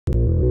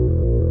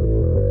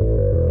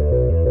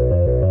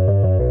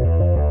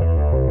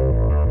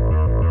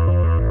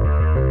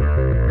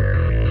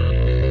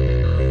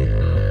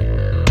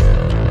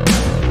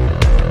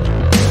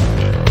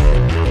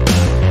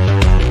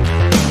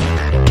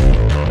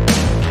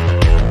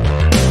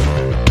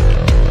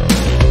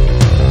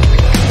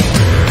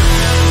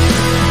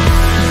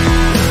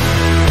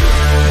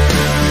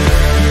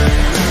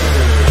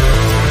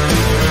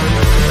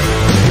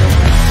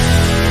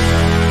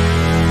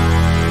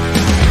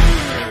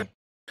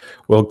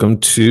Welcome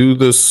to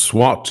the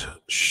SWAT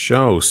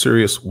show,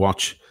 Serious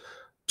Watch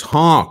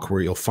Talk, where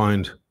you'll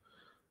find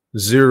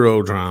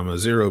zero drama,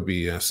 zero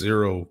BS,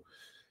 zero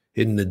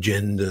hidden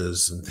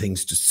agendas and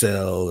things to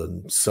sell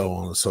and so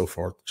on and so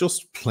forth.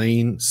 Just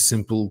plain,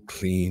 simple,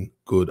 clean,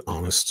 good,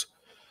 honest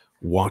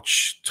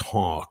watch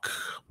talk.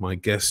 My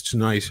guest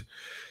tonight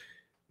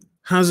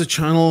has a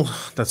channel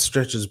that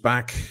stretches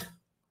back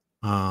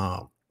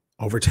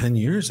over 10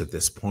 years at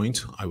this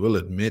point, I will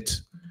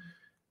admit.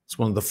 It's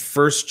one of the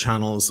first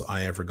channels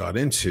I ever got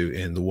into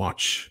in the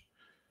watch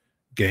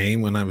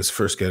game when I was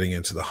first getting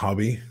into the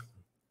hobby.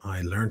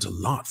 I learned a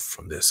lot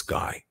from this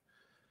guy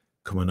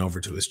coming over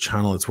to his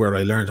channel. It's where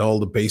I learned all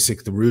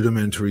the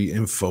rudimentary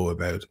info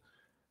about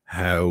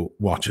how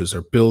watches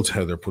are built,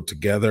 how they're put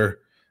together,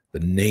 the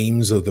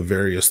names of the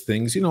various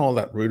things, you know, all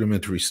that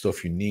rudimentary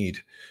stuff you need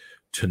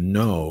to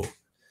know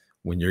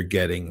when you're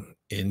getting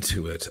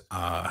into it.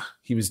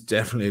 He was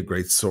definitely a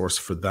great source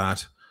for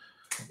that.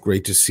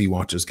 Great to see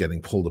watches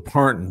getting pulled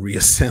apart and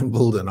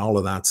reassembled and all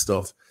of that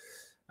stuff.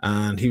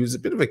 And he was a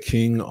bit of a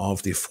king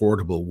of the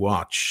affordable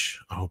watch.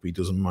 I hope he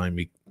doesn't mind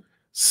me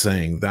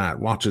saying that.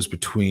 Watches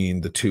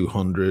between the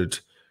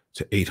 $200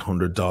 to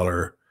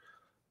 $800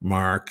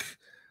 mark.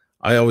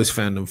 I always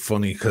found him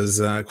funny because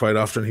quite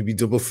often he'd be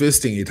double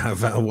fisting. He'd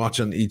have a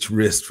watch on each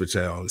wrist, which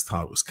I always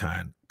thought was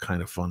kind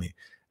of funny.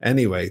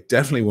 Anyway,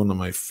 definitely one of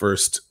my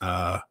first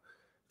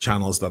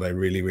channels that I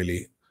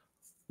really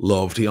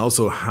loved. He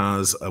also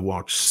has a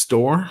watch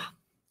store,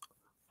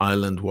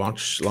 Island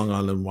Watch,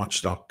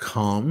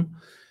 longislandwatch.com,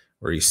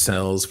 where he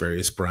sells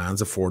various brands,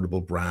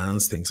 affordable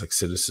brands, things like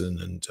Citizen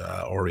and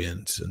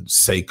Orient and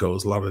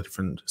Seikos, a lot of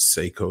different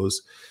Seikos,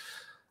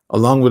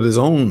 along with his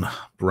own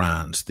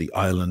brand, the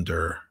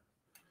Islander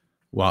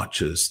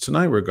watches.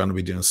 Tonight we're going to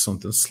be doing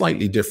something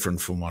slightly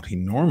different from what he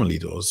normally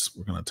does.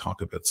 We're going to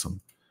talk about some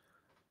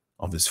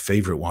of his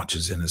favorite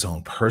watches in his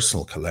own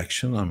personal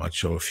collection. I might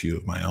show a few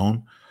of my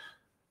own.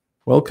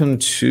 Welcome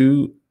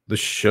to the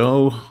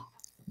show,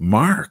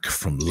 Mark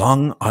from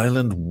Long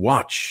Island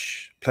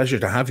Watch. Pleasure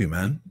to have you,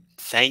 man.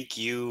 Thank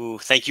you.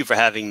 Thank you for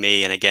having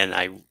me. And again,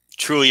 I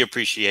truly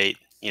appreciate,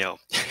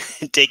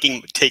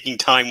 taking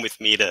time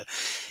with me to,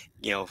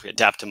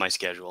 adapt to my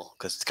schedule,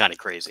 because it's kind of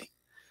crazy.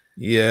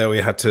 Yeah, we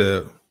had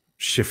to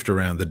shift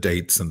around the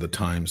dates and the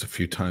times a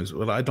few times.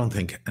 Well, I don't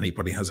think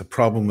anybody has a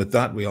problem with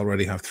that. We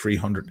already have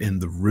 300 in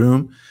the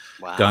room.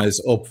 Wow. Guys,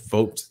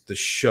 upvote the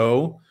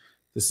show.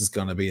 This is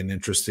going to be an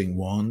interesting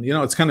one. You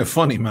know, it's kind of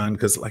funny, man,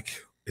 because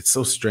it's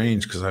so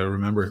strange, because I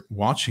remember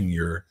watching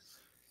your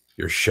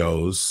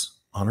shows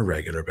on a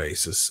regular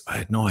basis. I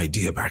had no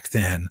idea back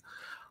then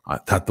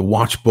that the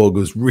watch bug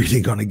was really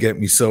going to get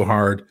me so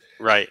hard.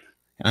 Right.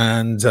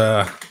 And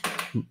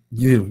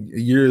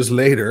years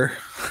later,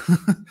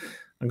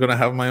 I'm going to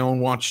have my own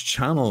watch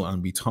channel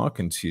and be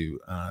talking to you.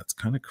 It's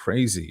kind of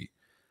crazy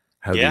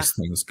how these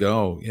things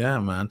go. Yeah,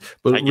 man.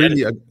 But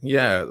really,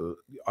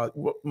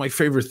 my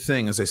favorite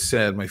thing, as I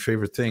said,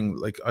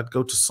 I'd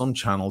go to some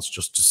channels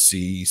just to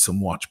see some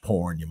watch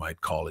porn, you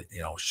might call it,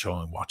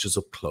 showing watches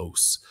up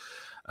close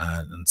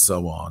and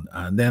so on.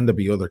 And then there'd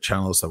be other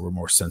channels that were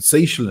more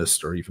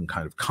sensationalist or even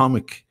kind of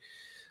comic.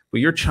 But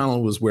your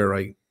channel was where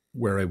I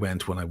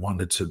went when I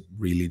wanted to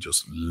really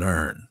just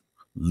learn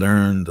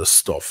the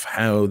stuff.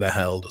 How the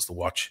hell does the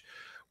watch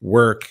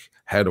work?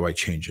 How do I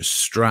change a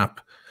strap?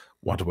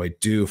 What do I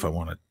do if I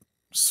want to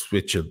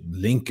switch a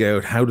link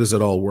out? How does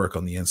it all work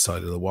on the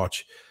inside of the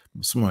watch?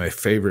 Some of my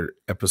favorite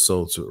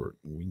episodes were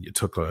when you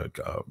took an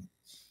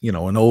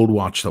old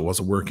watch that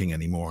wasn't working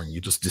anymore and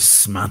you just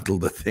dismantled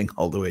the thing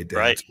all the way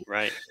down.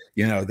 Right.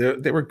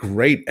 They were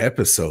great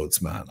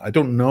episodes, man. I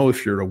don't know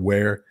if you're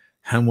aware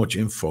how much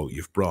info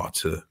you've brought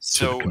to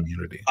the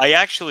community. I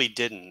actually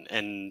didn't.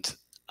 And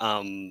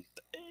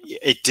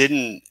it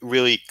didn't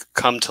really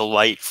come to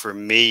light for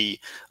me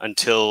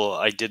until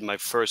I did my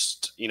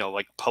first,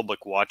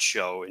 public watch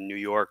show in New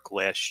York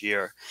last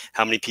year.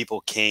 How many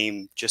people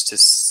came just to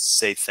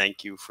say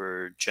thank you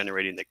for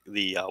generating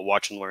the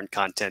watch and learn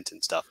content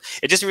and stuff.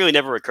 It just really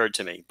never occurred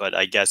to me, but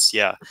I guess,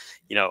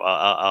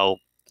 I'll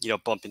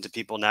bump into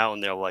people now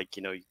and they're like,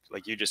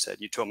 like you just said,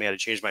 you told me how to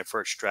change my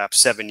first strap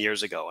 7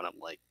 years ago. And I'm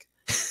like,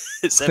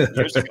 7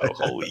 years ago,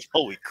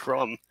 holy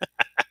crumb.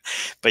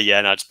 But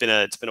yeah, no, it's been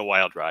a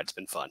wild ride. It's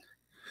been fun.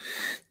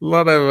 A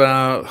lot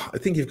of I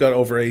think you've got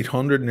over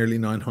 800, nearly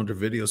 900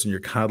 videos in your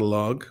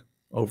catalog,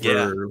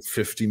 over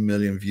 50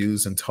 million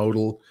views in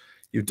total.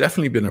 You've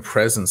definitely been a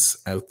presence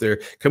out there.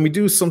 Can we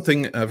do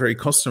something very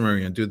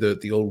customary and do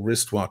the old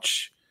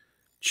wristwatch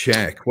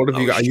check? What have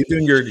you got? Are you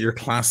doing your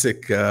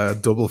classic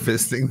double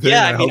fisting thing?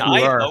 Yeah,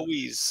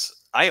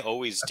 I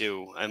always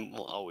do. I'm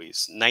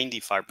always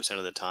 95%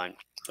 of the time,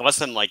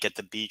 unless I'm like at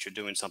the beach or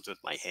doing something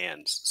with my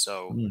hands.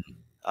 So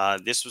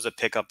this was a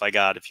pickup I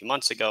got a few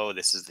months ago.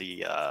 This is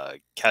the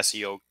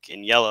Casio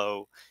in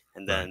yellow,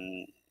 and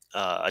then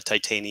a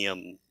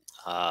titanium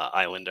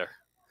Islander.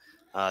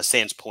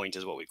 Sands Point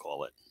is what we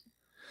call it.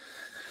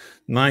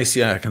 Nice.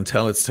 Yeah, I can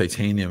tell it's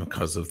titanium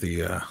because of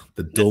the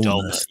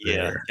dullness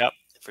there. Yep,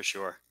 for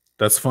sure.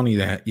 That's funny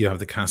that you have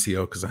the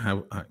Casio, because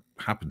I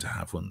happen to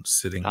have one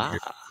sitting here Ah,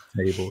 at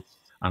the table,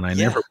 and I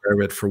yeah. never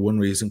wear it for one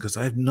reason because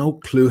I have no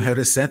clue how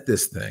to set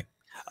this thing.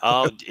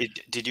 Oh,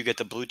 did you get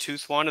the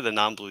Bluetooth one or the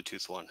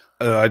non-Bluetooth one?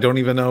 I don't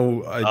even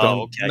know. I Oh, don't.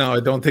 okay. No, I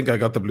don't think I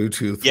got the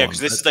Bluetooth Yeah, one. because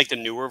this is like the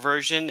newer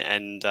version,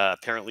 and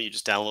apparently you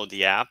just download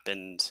the app,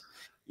 and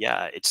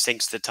yeah, it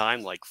syncs the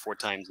time like 4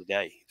 times a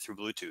day through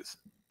Bluetooth.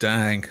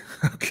 Dang.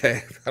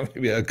 Okay.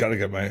 Maybe I gotta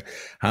get my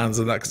hands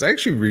on that because I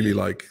actually really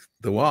like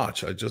the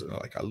watch. I just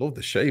like I love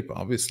the shape,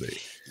 obviously.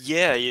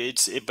 Yeah,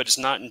 but it's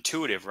not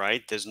intuitive,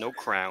 right? There's no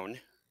crown.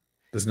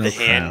 There's The no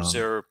hands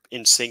crown. are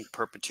in sync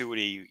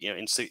perpetuity,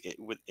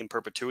 in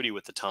perpetuity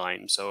with the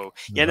time. So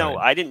yeah, no,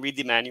 Right. I didn't read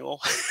the manual,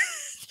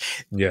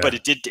 but Yeah.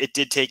 it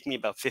did take me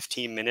about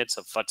 15 minutes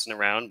of futzing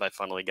around, but I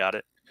finally got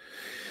it.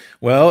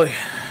 Well,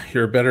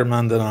 you're a better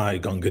man than I,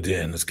 Gunga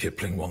Din, as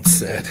Kipling once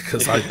said.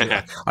 Because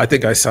I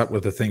think I sat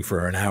with the thing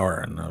for an hour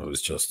and I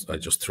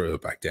just threw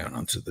it back down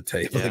onto the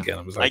table Yeah, again.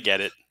 I was I like,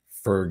 get it.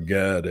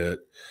 forget it.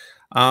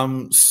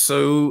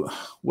 So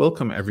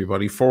welcome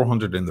everybody.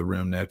 400 in the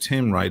room now.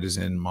 Tim Wright is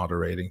in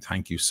moderating.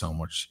 Thank you so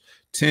much.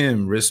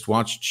 Tim,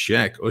 wristwatch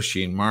check,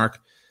 Ushin, Mark,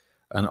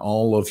 and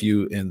all of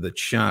you in the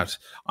chat.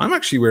 I'm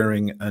actually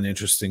wearing an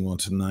interesting one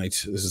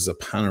tonight. This is a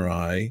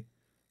Panerai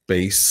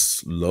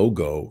base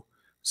logo.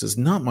 This is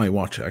not my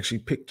watch. I actually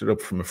picked it up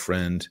from a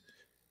friend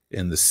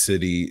in the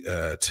city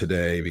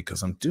today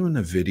because I'm doing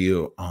a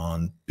video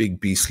on big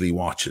beastly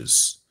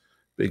watches,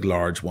 big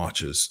large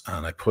watches,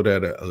 and I put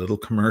out a little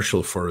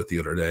commercial for it the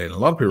other day, and a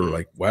lot of people were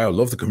like, "Wow,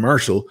 love the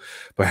commercial,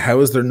 but how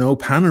is there no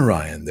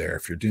Panerai in there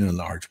if you're doing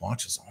large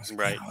watches?" I was like,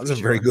 "Yeah, Right, that's a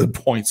very sure. good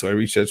point." So I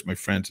reached out to my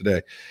friend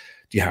today.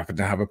 Do you happen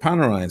to have a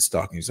Panerai in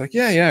stock? And he's like,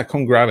 yeah,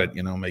 come grab it,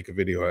 make a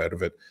video out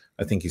of it.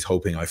 I think he's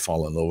hoping I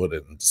fall in love with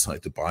it and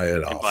decide to buy it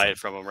And off buy him. it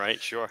from them,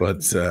 right? Sure. But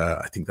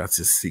I think that's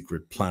his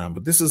secret plan.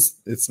 But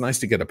it's nice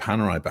to get a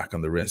Panerai back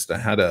on the wrist. I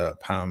had a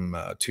Pam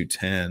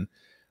 210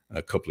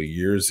 a couple of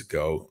years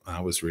ago.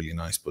 That was really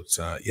nice. But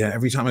yeah,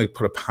 every time I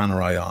put a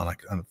Panerai on, I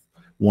kind of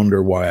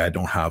wonder why I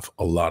don't have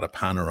a lot of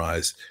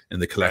Panerais in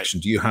the Right.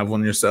 collection. Do you have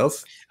one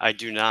yourself? I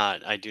do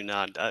not. I do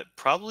not.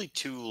 Probably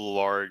too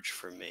large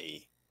for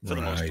me for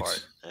the most Right.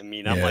 part. I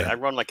mean, Yeah. I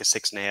run like a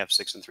 6.5,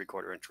 6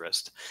 3/4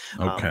 interest.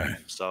 Okay.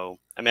 So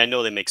I mean, I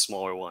know they make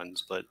smaller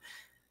ones, but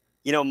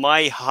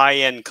my high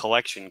end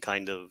collection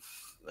kind of.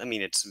 I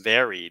mean, it's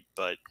varied,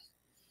 but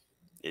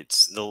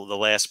it's the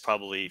last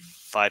probably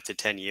 5 to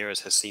 10 years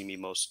has seen me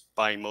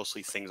buying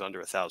mostly things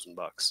under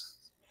 $1,000.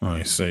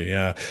 I see.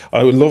 Yeah.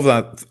 I would love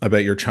that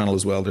about your channel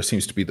as well. There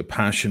seems to be the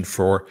passion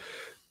for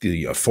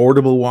the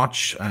affordable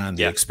watch and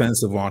the Yeah,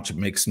 expensive watch. It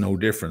makes no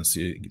difference.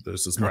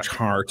 There's as much correct.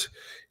 heart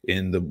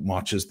in the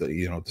watches that,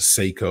 the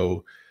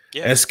Seiko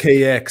Yeah.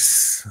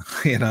 SKX.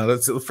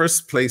 That's the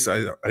first place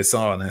I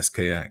saw an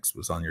SKX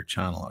was on your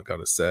channel. I got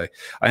to say,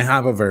 I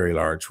have a very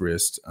large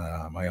wrist.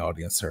 My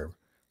audience are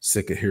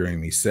sick of hearing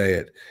me say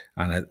it.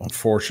 And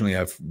unfortunately,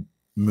 I've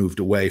moved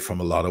away from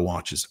a lot of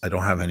watches. I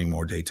don't have any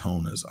more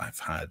Daytonas. I've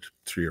had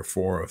 3 or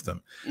 4 of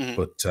them, Hmm.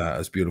 but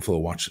as beautiful a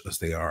watch as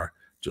they are,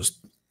 just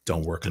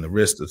don't work in the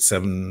wrist. It's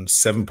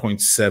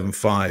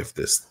 7.75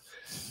 this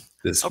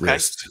Okay.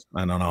 wrist,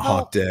 and on a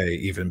hot Well, day,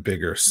 even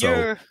bigger. So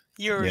You're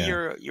you're yeah,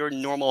 you're you're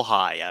normal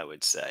high, I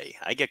would say.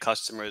 I get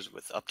customers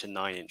with up to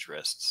 9 inch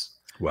wrists,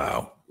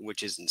 wow.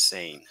 which is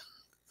insane.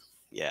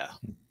 Yeah.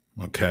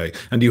 Okay,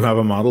 and do you have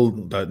a model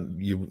that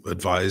you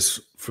advise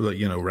for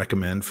the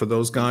recommend for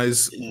those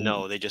guys?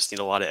 No, they just need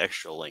a lot of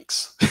extra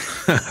links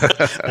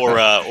or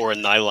a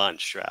nylon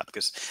strap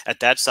because at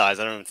that size,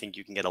 I don't even think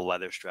you can get a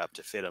leather strap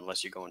to fit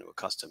unless you go into a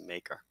custom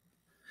maker.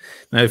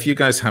 Now, if you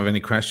guys have any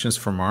questions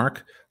for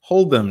Mark,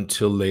 hold them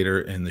till later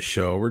in the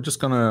show. We're just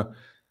gonna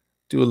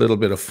do a little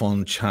bit of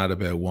fun chat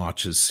about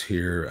watches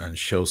here and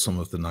show some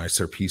of the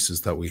nicer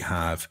pieces that we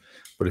have.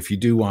 But if you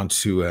do want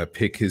to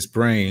pick his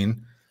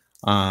brain,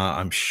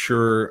 I'm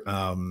sure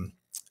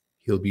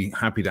he'll be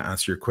happy to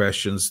answer your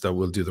questions. That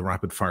we'll do the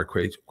rapid fire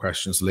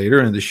questions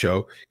later in the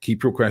show.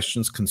 Keep your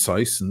questions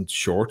concise and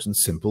short and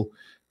simple,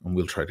 and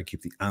we'll try to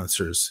keep the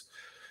answers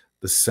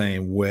the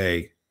same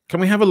way. Can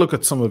we have a look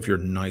at some of your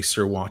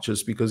nicer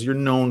watches, because you're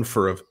known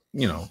for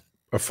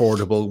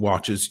affordable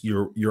watches?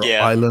 Your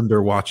Yeah,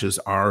 Islander watches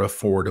are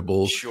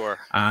affordable, sure.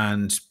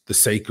 and the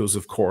Seikos,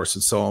 of course,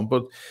 and so on.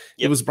 But it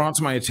Yep. was brought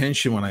to my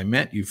attention when I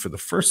met you for the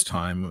first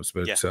time. It was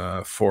Yeah.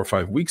 about 4 or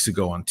 5 weeks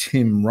ago on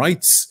Tim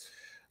Wright's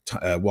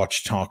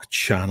Watch Talk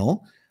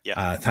channel.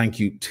 Yeah. Thank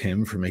you,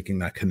 Tim, for making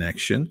that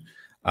connection.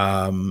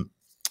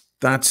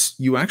 That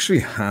you actually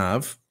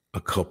have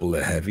a couple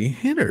of heavy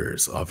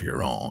hitters of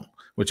your own,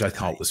 which I I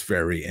thought was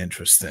very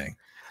interesting.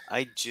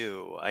 I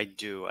do. I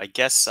do. I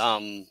guess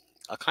I'll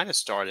kind of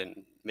start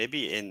in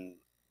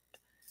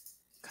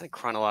kind of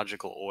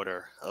chronological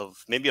order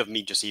of maybe of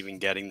me just even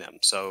getting them.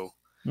 So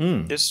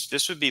Mm.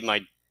 this would be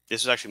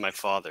this is actually my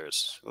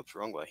father's. Whoops,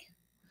 wrong way.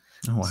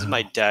 Oh, This is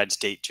my wow. dad's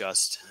date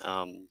just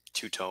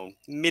two-tone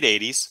mid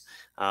 80s.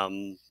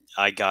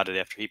 I got it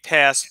after he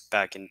passed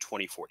back in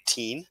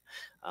 2014.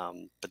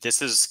 But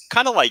this is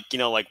kind of like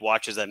like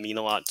watches that mean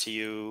a lot to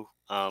you.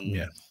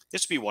 Yeah.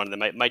 This would be one of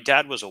them. My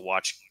dad was a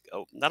watch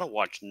not a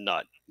watch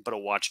nut, but a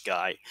watch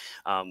guy.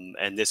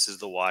 And this is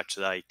the watch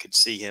that I could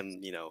see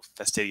him,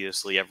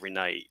 fastidiously every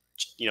night,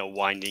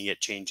 winding it,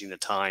 changing the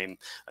time,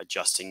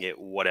 adjusting it,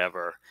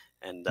 whatever.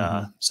 And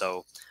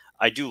so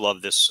I do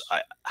love this.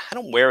 I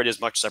don't wear it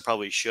as much as I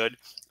probably should.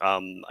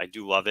 I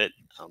do love it.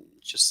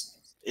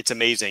 It's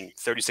amazing.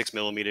 36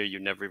 millimeter, you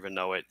never even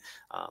know it.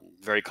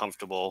 Very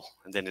comfortable.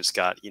 And then it's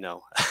got,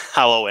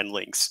 hollow end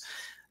links,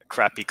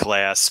 crappy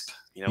clasp,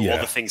 all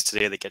the things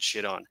today that get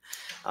shit on.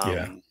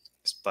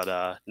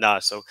 But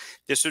so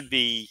this would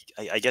be,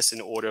 I guess,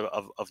 in order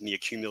of me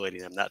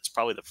accumulating them. That's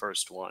probably the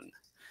first one.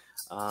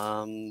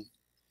 I'll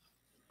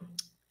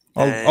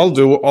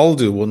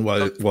do one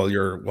while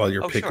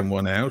you're picking sure.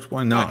 one out.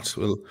 Why not?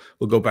 Right.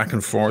 We'll go back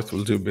and forth.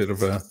 We'll do a bit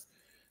of a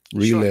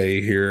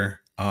relay here.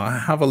 I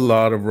have a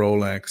lot of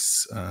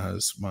Rolex,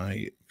 as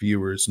my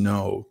viewers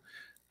know,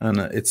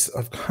 and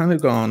I've kind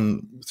of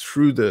gone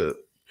through the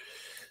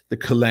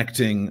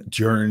collecting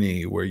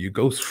journey where you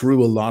go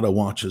through a lot of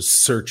watches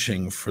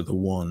searching for the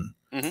one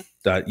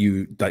that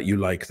you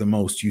like the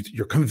most.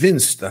 You're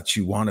convinced that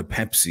you want a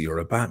Pepsi or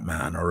a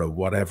Batman or a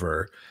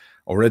whatever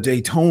or a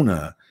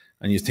Daytona,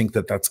 and you think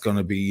that that's going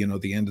to be,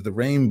 the end of the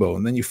rainbow,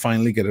 and then you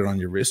finally get it on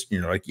your wrist and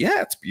you're like, yeah,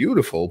 it's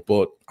beautiful,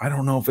 but I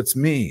don't know if it's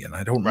me, and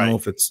I don't know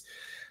if it's.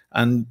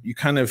 And you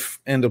kind of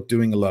end up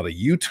doing a lot of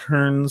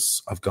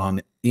U-turns. I've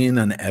gone in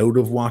and out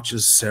of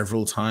watches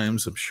several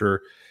times. I'm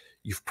sure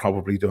you've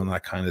probably done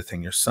that kind of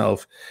thing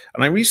yourself.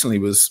 And I recently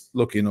was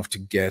lucky enough to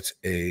get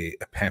a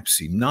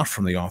Pepsi, not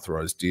from the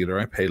authorized dealer.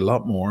 I paid a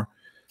lot more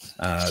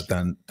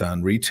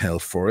than retail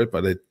for it,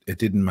 but it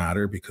didn't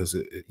matter because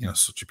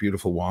it's such a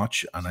beautiful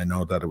watch, and I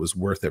know that it was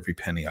worth every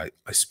penny I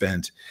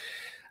spent.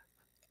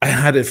 I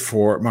had it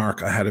for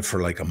Mark. I had it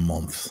for like a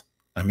month.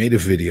 I made a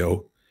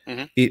video.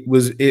 It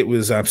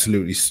was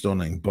absolutely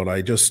stunning, but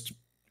it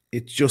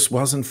just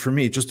wasn't for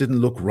me. It just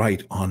didn't look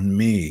right on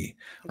me.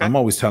 Okay. I'm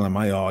always telling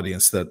my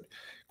audience that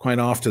quite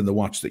often the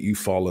watch that you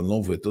fall in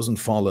love with doesn't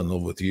fall in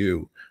love with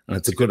you. And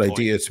it's a good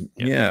idea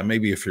to,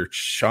 maybe if you're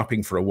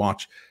shopping for a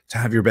watch, to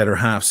have your better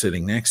half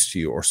sitting next to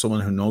you, or someone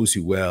who knows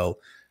you well,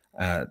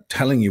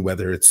 telling you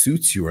whether it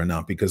suits you or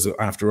not, because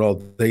after all,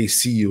 they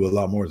see you a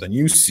lot more than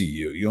you see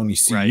you. You only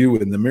see you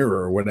in the mirror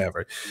or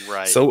whatever.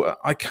 Right. So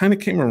I kind of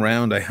came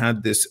around. I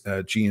had this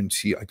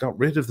GMT. I got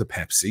rid of the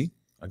Pepsi.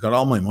 I got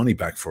all my money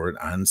back for it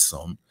and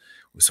some.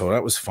 So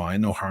that was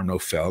fine. No harm, no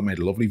foul. Made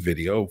a lovely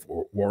video.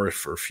 Wore it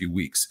for a few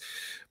weeks.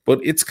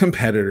 But its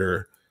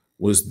competitor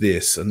was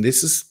this. And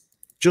this is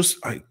just,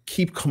 I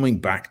keep coming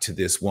back to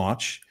this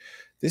watch.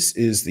 This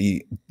is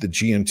the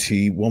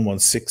GMT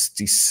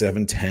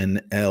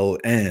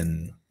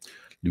 116710LN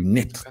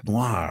Lunette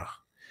Noire,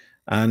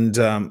 and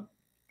out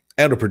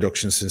of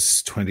production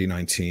since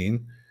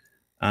 2019.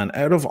 And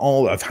out of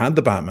all, I've had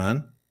the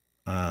Batman,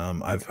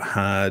 I've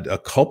had a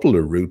couple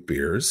of root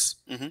beers,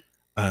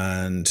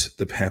 and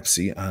the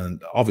Pepsi,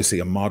 and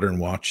obviously a modern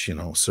watch,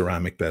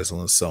 ceramic bezel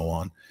and so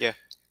on. Yeah,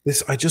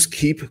 I just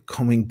keep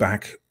coming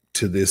back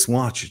to this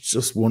watch. It's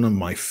just one of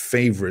my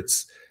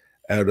favorites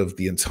out of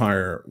the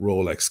entire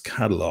Rolex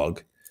catalog.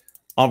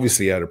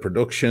 Obviously out of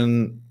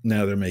production.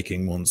 Now they're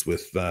making ones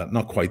with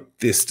not quite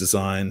this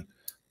design.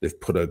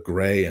 They've put a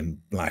gray and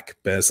black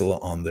bezel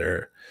on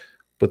there.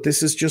 But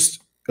this is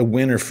just a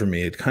winner for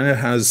me. It kind of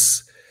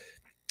has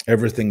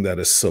everything that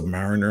a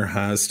Submariner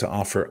has to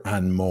offer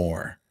and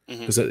more.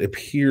 Because it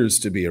appears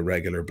to be a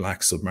regular black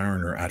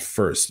Submariner at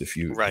first if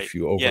you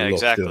overlook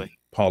the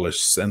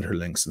polished center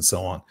links and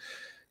so on.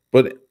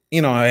 But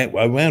I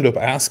wound up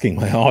asking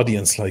my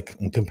audience, like,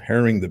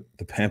 comparing the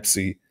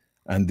Pepsi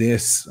and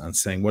this and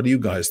saying, what do you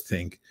guys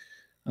think?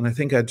 And I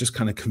think I just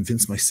kind of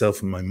convinced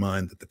myself in my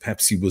mind that the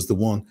Pepsi was the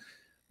one.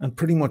 And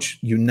pretty much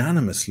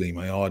unanimously,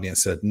 my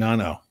audience said,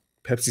 no,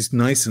 Pepsi's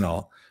nice and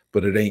all,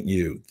 but it ain't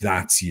you.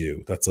 That's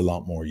you. That's a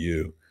lot more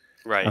you.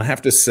 Right. And I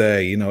have to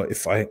say,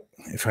 if I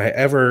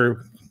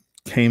ever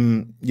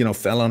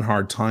fell on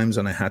hard times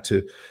and I had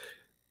to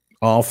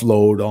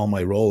offload all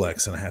my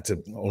Rolex and I had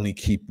to only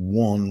keep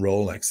one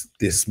Rolex,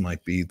 this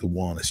might be the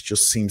one. It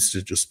just seems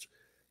to just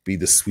be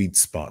the sweet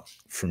spot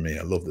for me.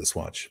 I love this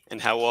watch.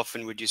 And how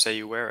often would you say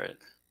you wear it?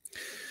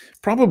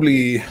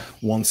 Probably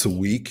once a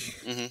week.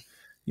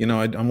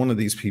 I'm one of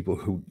these people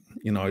who,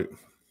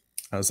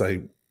 as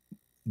I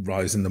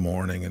rise in the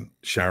morning and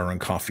shower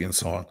and coffee and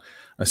so on,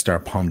 I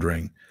start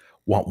pondering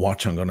what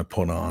watch I'm going to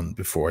put on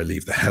before I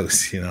leave the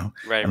house,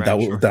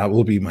 that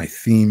will be my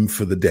theme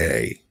for the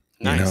day.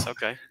 Nice.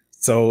 Okay.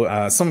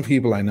 So some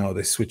people I know,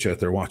 they switch out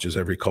their watches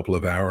every couple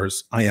of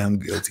hours. I am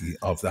guilty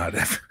of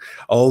that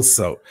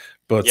also.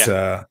 But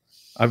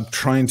I'm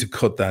trying to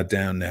cut that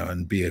down now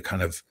and be a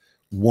kind of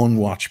one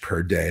watch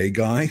per day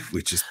guy,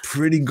 which is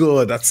pretty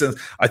good. I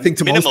think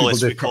to most people,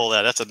 we call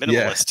that. That's a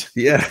minimalist.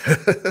 Yeah.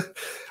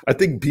 I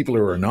think people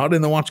who are not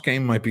in the watch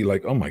game might be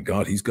like, oh my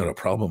God, he's got a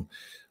problem.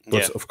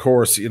 But of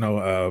course,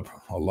 a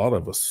lot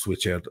of us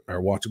switch out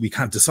our watch. We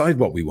can't decide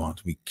what we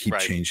want. We keep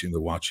changing the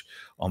watch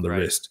on the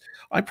wrist.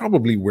 I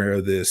probably wear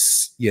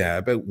this,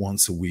 about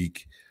once a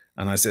week.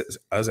 And as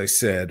I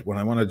said, when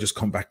I want to just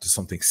come back to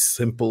something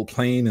simple,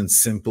 plain and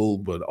simple,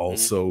 but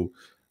also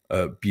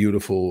a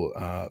beautiful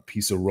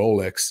piece of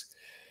Rolex,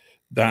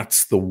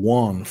 that's the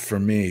one for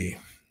me.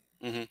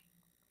 Mm-hmm.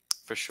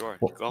 For sure.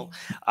 Well, Well,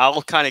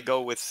 I'll kind of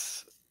go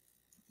with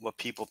what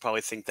people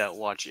probably think that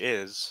watch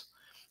is.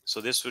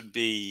 So this would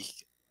be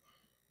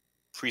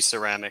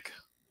pre-ceramic.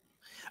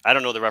 I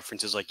don't know the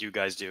references like you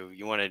guys do.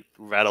 You want to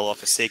rattle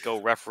off a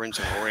Seiko reference,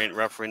 an Orient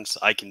reference?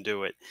 I can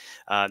do it.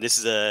 This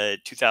is a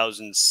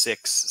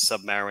 2006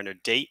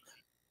 Submariner date.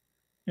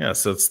 yeah,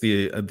 so it's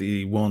the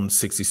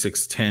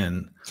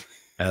 16610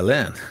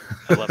 LN.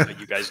 I love how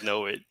you guys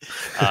know it.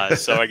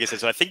 So I guess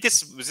so. I think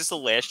this was the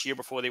last year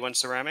before they went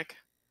ceramic.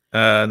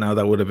 No,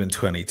 that would have been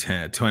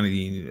 2010,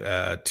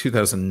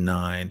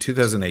 2009,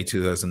 2008,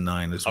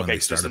 2009 is when Okay, they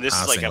so started this is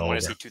like, passing I want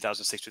to over. say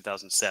 2006,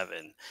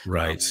 2007.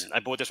 Right.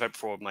 I bought this right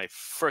before my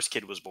first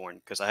kid was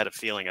born because I had a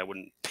feeling I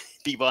wouldn't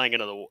be buying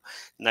another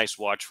nice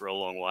watch for a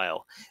long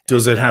while.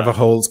 Does And it have a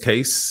holes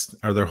case?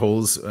 Are there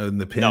holes in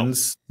the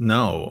pins?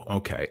 No.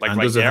 Okay. Like And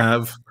right does it there?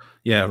 have,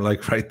 yeah,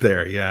 like right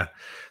there. Yeah.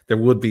 There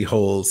would be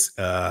holes.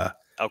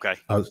 Okay.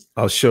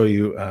 I'll show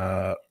you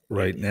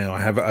right now. I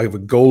have a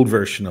gold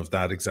version of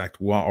that exact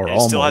one, or And it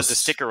almost. still has the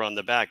sticker on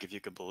the back, if you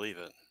could believe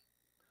it.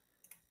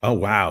 Oh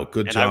wow,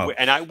 good job.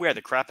 I wear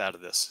the crap out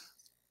of this.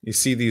 You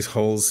see these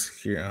holes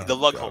here? The Oh,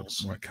 lug God.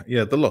 holes.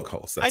 Yeah, the lug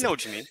holes. I That's know it.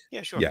 what you mean.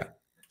 Yeah, sure. Yeah.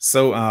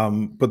 So,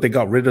 but they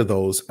got rid of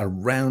those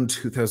around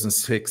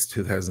 2006,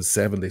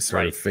 2007. They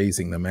started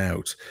phasing them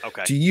out.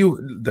 Okay.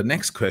 The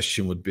next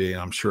question would be,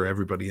 I'm sure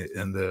everybody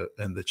in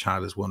the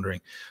chat is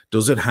wondering,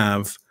 does it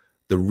have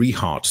the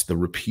rehot, the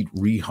repeat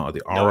rehot,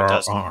 the No, RRR? it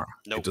doesn't.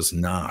 Nope. It does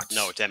not.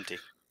 No, it's empty.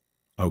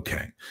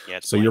 Okay. Yeah,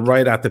 it's so blank. You're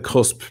right at the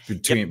cusp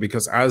between,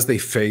 because as they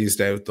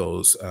phased out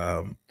those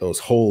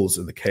holes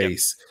in the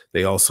case,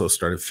 they also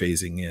started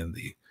phasing in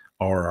the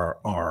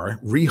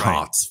RRR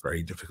rehots.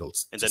 Very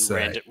difficult and to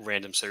then say.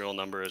 random serial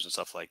numbers and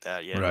stuff like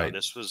that. Yeah, Right. no,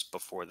 this was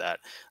before that.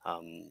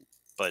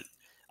 But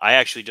I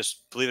actually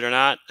just, believe it or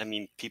not, I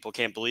mean, people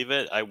can't believe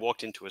it, I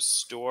walked into a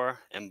store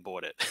and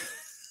bought it.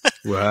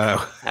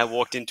 Wow. I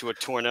walked into a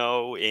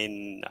Tourneau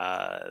in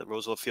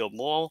Roosevelt Field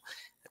Mall,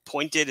 I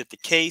pointed at the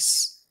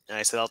case, and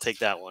I said, I'll take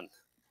that one.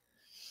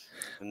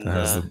 And,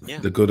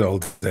 the good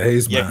old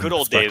days, man. Yeah, good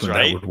old That's days, when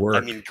right? that would work.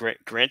 I mean,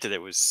 granted,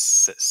 it was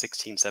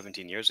 16,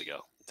 17 years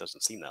ago. It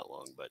doesn't seem that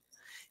long, but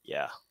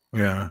yeah.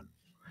 Yeah.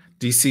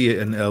 DC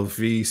and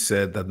LV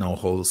said that no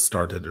holes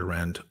started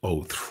around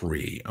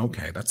 03.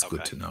 Okay, that's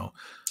good to know.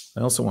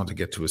 I also want to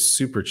get to a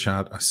super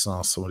chat. I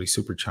saw somebody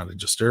super chatted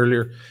just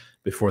earlier.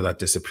 Before that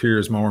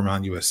disappears,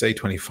 Mowerman USA,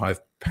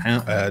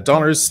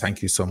 $25.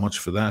 Thank you so much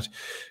for that.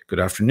 Good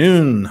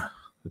afternoon.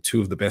 The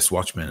two of the best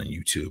watchmen on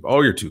YouTube.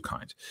 Oh, you're too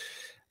kind.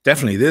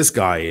 Definitely this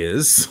guy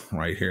is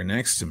right here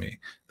next to me.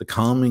 The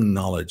calming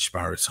knowledge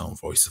baritone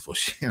voice of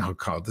Ocean. Oh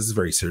God, this is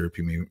very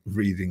syrupy me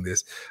reading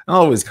this.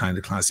 Always kind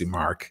of classy,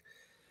 Mark.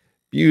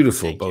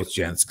 Beautiful, Thank both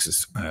you.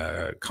 gents,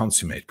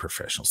 consummate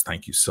professionals.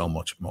 Thank you so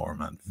much, more,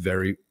 man.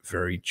 Very,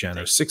 very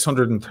generous.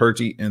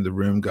 630 in the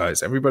room,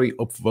 guys. Everybody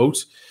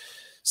upvote,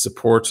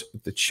 support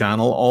the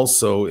channel.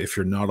 Also, if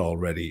you're not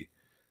already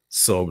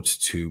subbed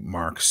to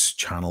Mark's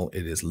channel,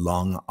 it is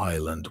Long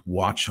Island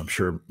Watch. I'm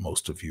sure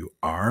most of you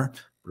are,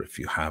 but if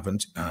you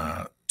haven't,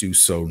 do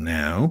so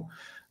now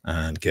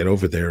and get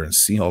over there and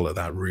see all of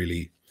that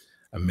really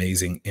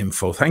amazing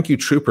info. Thank you,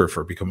 Trooper,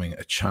 for becoming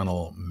a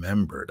channel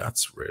member.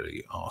 That's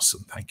really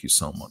awesome. Thank you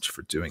so much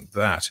for doing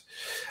that.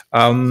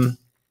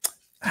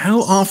 How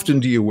often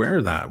do you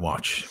wear that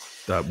watch,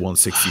 that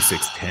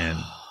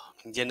 16610?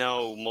 You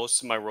know,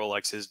 most of my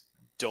Rolexes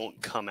don't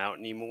come out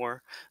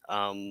anymore.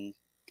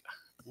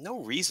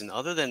 No reason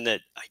other than that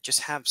I just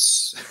have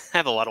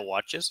a lot of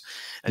watches,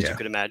 as you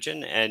could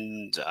imagine,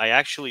 and I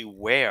actually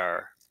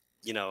wear,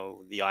 you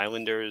know, the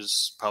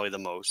Islanders probably the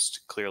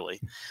most,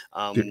 clearly.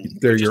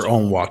 They're your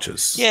own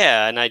watches.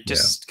 Yeah, and I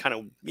just kind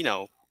of, you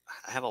know,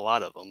 I have a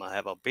lot of them. I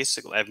have I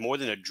have more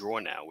than a drawer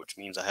now, which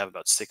means I have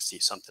about 60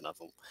 something of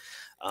them.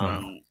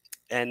 Wow.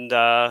 And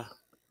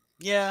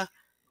yeah,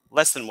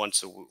 less than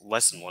once a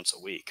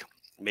week,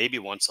 maybe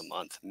once a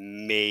month,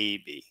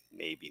 maybe.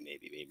 I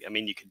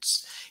mean, you could,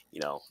 you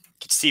know,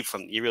 see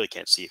from, you really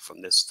can't see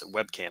from the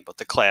webcam, but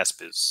the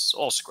clasp is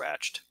all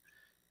scratched.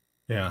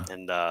 Yeah.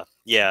 And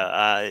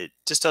it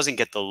just doesn't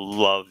get the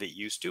love it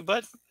used to,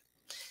 but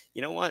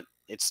you know what?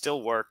 It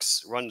still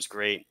works, runs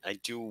great. I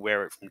do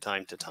wear it from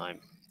time to time,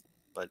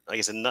 but like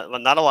I said,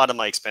 not a lot of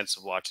my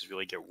expensive watches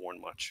really get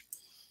worn much,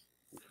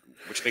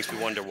 which makes me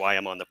wonder why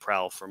I'm on the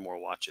prowl for more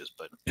watches.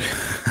 But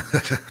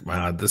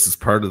man, this is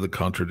part of the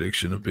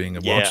contradiction of being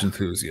a watch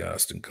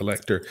enthusiast and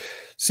collector.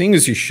 Seeing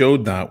as you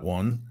showed that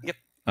one,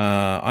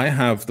 I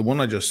have the one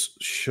I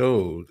just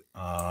showed,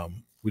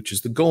 which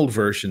is the gold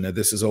version. Now,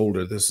 this is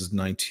older. This is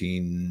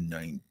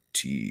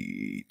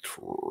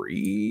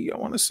 1993, I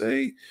want to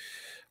say.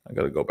 I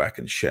got to go back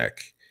and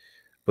check.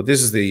 But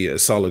this is the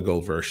solid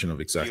gold version of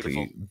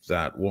exactly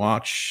that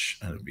watch.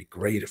 And it'd be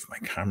great if my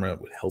camera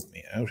would help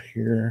me out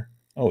here.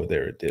 Oh,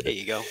 there it did. There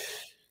you go.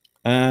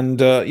 And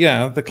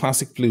yeah, the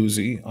classic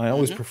bluesy. I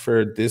always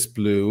preferred this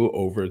blue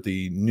over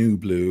the new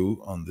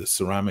blue on the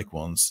ceramic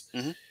ones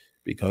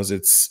because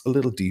it's a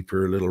little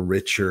deeper, a little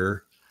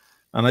richer.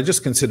 And I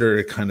just consider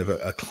it kind of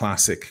a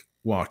classic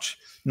watch.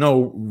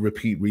 No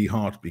repeat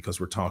rehot, because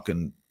we're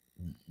talking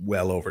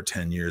well over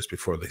 10 years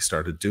before they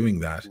started doing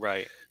that.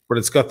 Right. But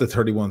it's got the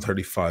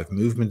 3135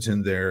 movement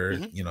in there,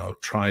 Hmm. you know,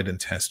 tried and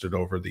tested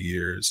over the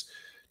years.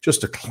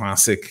 Just a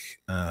classic,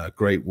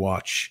 great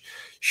watch.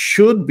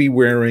 Should be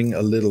wearing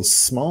a little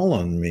small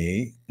on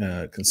me,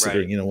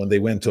 considering, Right. you know, when they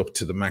went up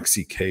to the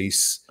maxi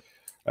case,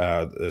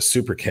 the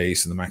super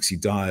case and the maxi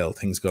dial,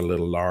 things got a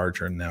little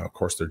larger. And now, of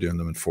course, they're doing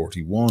them in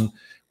 41,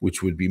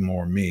 which would be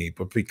more me.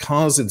 But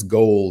because it's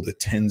gold, it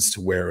tends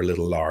to wear a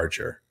little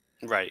larger.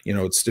 Right. You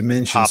know, its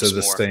dimensions are Pops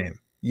the more. same.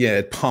 Yeah,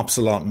 it pops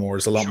a lot more.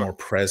 There's a lot Sure. more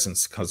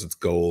presence because it's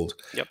gold.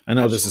 Yep. I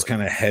know this is Absolutely.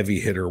 kind of heavy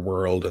hitter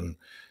world and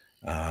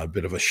a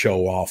bit of a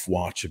show off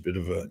watch, a bit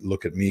of a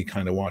look at me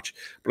kind of watch.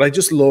 But I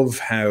just love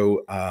how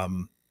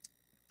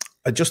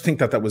I just think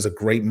that that was a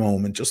great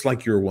moment, just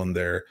like your one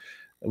there.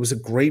 It was a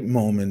great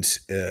moment,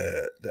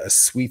 a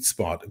sweet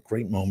spot, a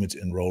great moment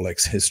in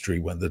Rolex history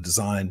when the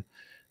design,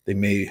 they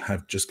may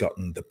have just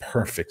gotten the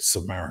perfect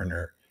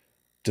Submariner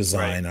Right.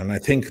 design. And I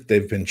think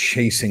they've been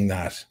chasing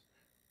that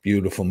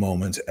beautiful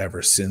moment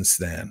ever since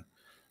then.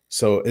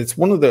 So it's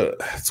one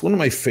of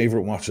my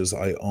favorite watches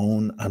I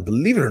own, and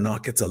believe it or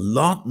not, gets a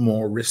lot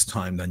more wrist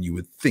time than you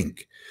would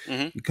think,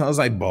 Hmm. because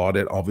I bought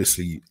it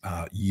obviously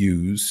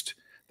used.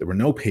 There were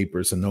no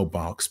papers and no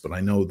box, but I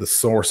know the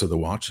source of the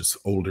watch is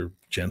older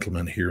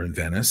gentleman here in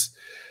Venice,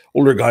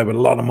 older guy with a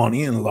lot of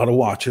money and a lot of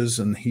watches,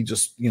 and he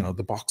just, you know,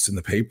 the box and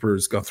the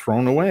papers got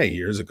thrown away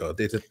years ago.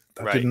 That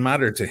Right. didn't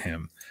matter to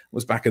him. It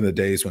was back in the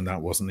days when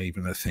that wasn't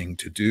even a thing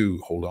to do,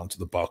 hold on to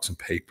the box and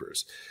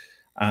papers.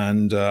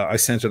 And I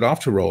sent it off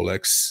to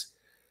Rolex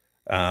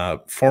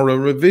for a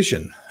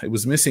revision. It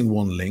was missing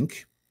one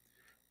link,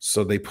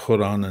 so they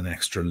put on an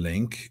extra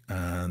link,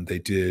 and they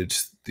did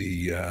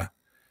the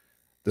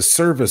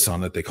service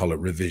on it. They call it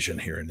revision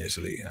here in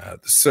Italy.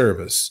 The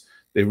service,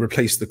 they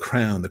replaced the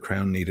crown. The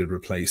crown needed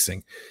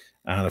replacing,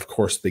 and of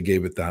course they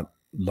gave it that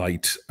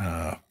light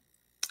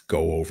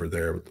go over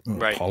there,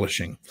 Right.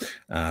 polishing.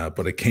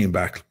 But it came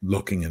back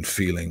looking and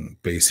feeling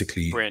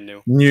basically Brand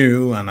new.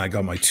 new, and I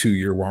got my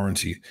 2-year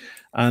warranty.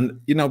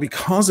 And, you know,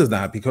 because of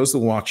that, because the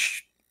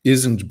watch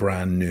isn't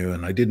brand new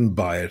and I didn't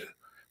buy it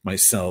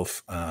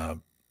myself,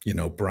 you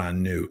know,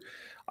 brand new,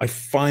 I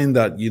find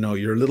that, you know,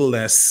 you're a little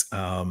less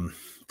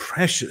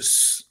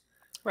precious.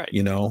 Right.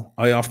 You know,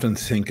 I often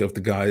think of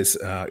the guys,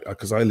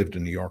 because I lived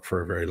in New York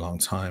for a very long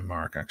time,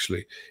 Mark,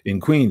 actually, in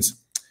Queens.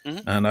 Hmm.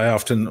 And I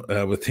often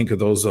would think of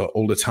those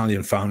old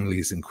Italian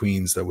families in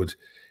Queens that would,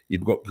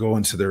 you'd go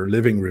into their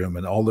living room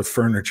and all the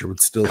furniture would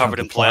still Covered have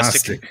in the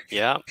plastic.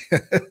 Yeah.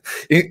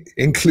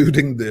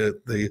 including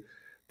the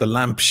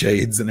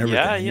lampshades and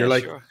everything. Yeah. And Yeah. you're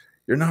like, Sure.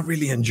 you're not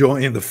really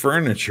enjoying the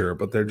furniture,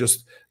 but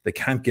they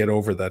can't get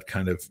over that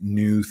kind of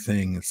new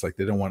thing. It's like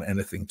they don't want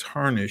anything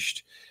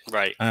tarnished.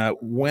 Right.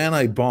 When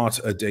I bought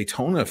a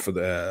Daytona for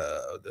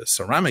the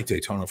ceramic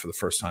Daytona for the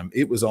first time,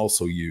 it was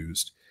also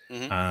used.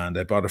 Hmm. And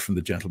I bought it from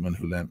the gentleman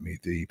who lent me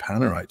the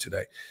Panerai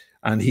today.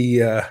 And he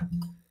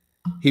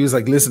was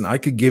like, listen, I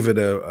could give it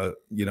a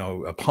you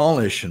know, a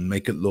polish and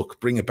make it look,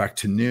 bring it back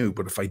to new.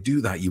 But if I do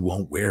that, you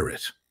won't wear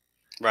it.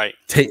 Right.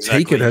 Take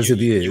Exactly. it as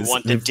it is. You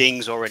want the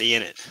dings already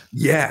in it.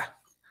 Yeah.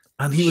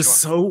 And he was Sure.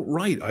 so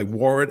right. I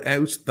wore it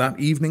out that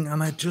evening,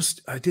 and I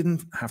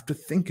didn't have to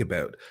think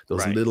about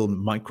those Right. little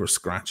micro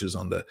scratches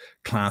on the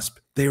clasp.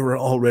 They were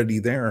already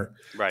there.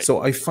 Right.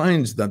 So I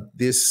find that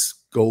this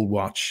gold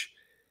watch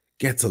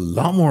gets a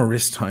lot more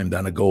wrist time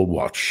than a gold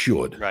watch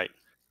should. Right.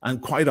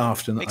 And quite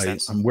often Makes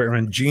sense. I'm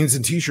wearing jeans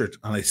and t-shirt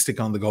and I stick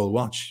on the gold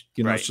watch.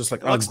 You know, Right. it's just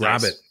like, Well, I'll it's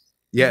grab nice. it.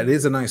 Yeah, it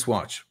is a nice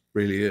watch.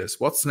 Really is.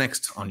 What's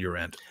next on your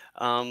end?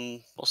 Well,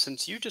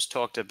 since you just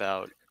talked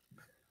about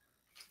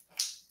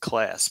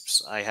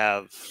clasps, I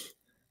have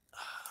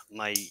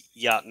my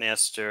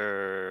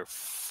Yachtmaster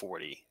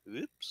 40.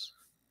 Oops.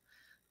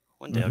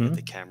 One day I'll get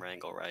the camera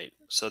angle right.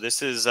 So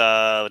this is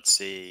let's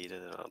see,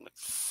 my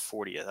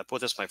 40th. I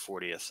bought this my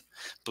 40th.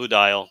 Blue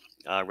dial,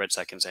 red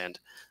seconds hand.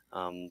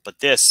 But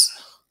this,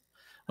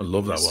 I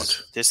love that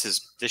watch.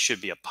 This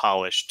should be a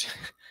polished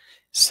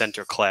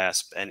center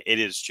clasp, and it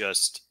is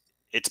just,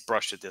 it's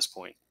brushed at this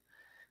point.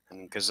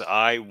 Because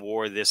I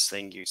wore this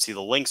thing, you see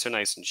the links are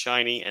nice and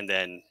shiny, and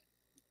then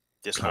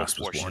this Clasp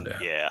whole was worn portion,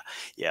 down.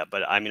 yeah.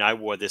 But I mean, I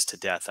wore this to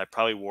death. I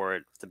probably wore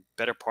it the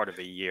better part of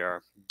a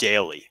year,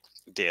 daily.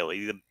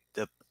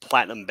 The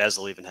platinum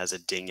bezel even has a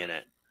ding in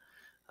it,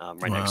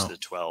 right next to Wow. the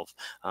 12.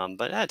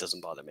 But that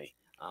doesn't bother me.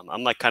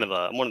 I'm like I'm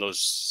one of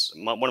those.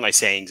 One of my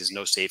sayings is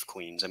 "no safe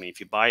queens." I mean, if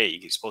you buy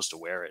it, you're supposed to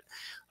wear it.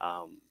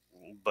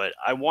 But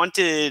I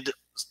wanted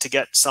to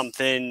get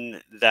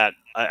something that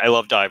I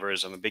love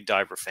divers. I'm a big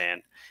diver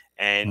fan,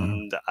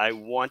 and I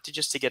wanted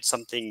just to get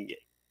something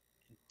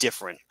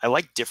different. I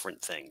like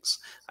different things.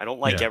 I don't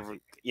like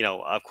Yeah.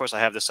 of course I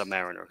have the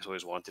Submariner because I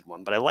always wanted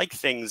one, but I like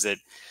things that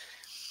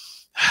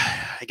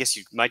I guess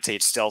you might say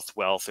it's stealth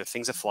wealth or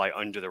things that fly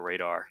under the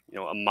radar.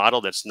 A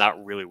model that's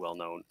not really well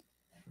known.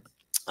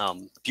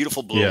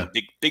 Beautiful blue. Yeah. I'm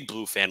a big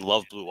blue fan.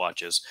 Love blue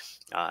watches,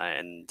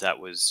 and that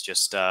was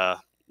just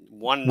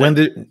one When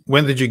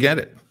that. did you get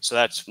it? So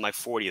that's my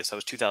 40th. That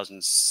was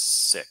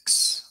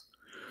 2006.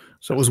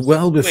 So it was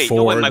well Wait,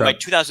 no, wait, before my that.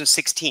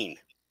 2016.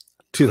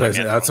 Put my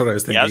 2000. math That's wrong. what I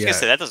was Yeah, I thinking. was gonna Yeah.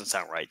 say that doesn't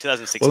sound right. Well, in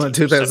 2016, 7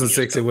 years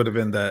 2006, ago. it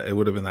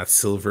would have been that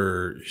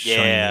silver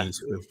Yeah, shiny,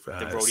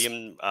 the rhodium,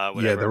 yeah, the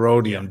whatever. Yeah,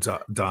 rhodium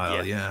dial.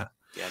 yeah, Yeah.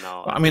 yeah.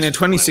 No, I mean, this in is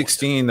when I want it.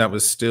 2016, that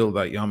was still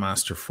that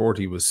Yachtmaster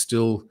 40 was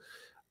still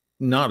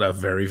not a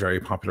very, very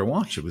popular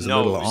watch. It was a No,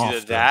 little it was either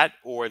off the. that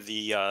or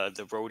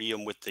the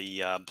rhodium with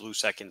the blue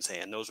seconds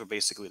hand. Those were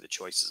basically the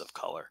choices of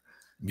color.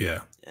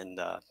 Yeah. And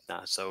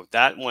so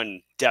that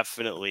one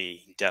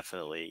definitely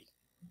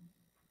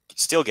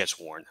still gets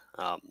worn,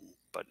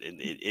 but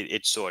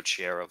it saw its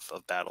share of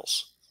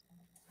battles.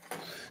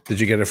 Did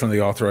you get it from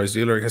the authorized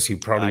dealer? I guess you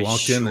probably I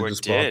walked in and sure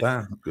just bought did.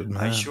 that. Good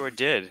man. I sure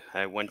did.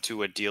 I went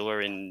to a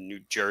dealer in New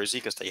Jersey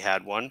because they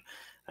had one,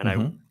 and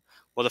Mm-hmm.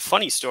 well, the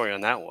funny story on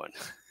that one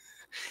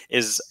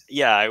is,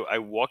 yeah, I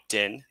walked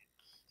in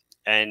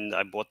and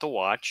I bought the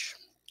watch.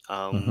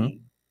 Mm-hmm.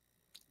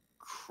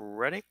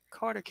 Credit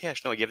card or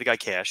cash? No, I gave the guy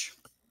cash.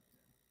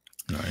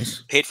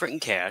 Nice. Paid for it in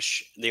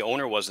cash. The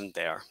owner wasn't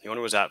there. The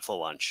owner was out for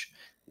lunch.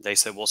 They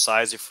said, "We'll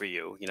size it for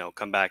you.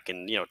 Come back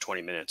in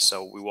 20 minutes."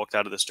 So we walked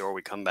out of the store.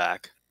 We come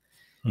back.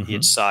 He had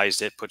Mm-hmm.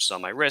 sized it, puts it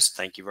on my wrist.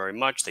 Thank you very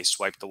much. They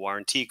swiped the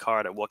warranty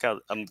card. I walk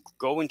out. I'm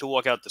going to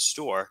walk out the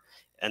store,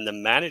 and the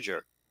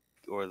manager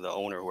or the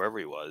owner, whoever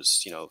he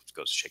was,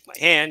 goes to shake my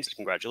hand. Said,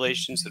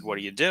 "Congratulations." Said, "What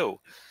do you do?"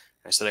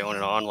 I said, "I own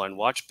an online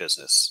watch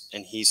business."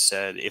 And he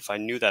said, "If I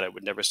knew that, I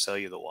would never sell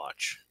you the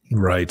watch."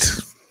 Right.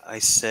 I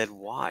said,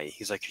 "Why?"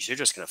 He's like, "'Cause you're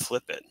just going to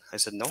flip it." I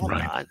said, "No, I'm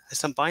Right. not." I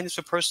said, "I'm buying this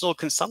for personal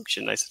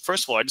consumption." I said,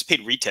 "First of all, I just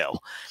paid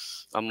retail."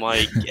 I'm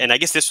like, and I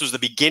guess this was the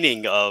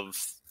beginning of,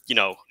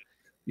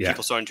 Yeah.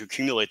 people starting to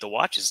accumulate the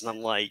watches. And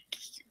I'm like,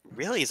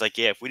 "Really?" He's like,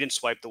 "Yeah, if we didn't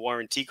swipe the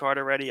warranty card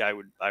already, I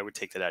would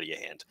take that out of your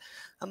hand."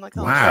 I'm like,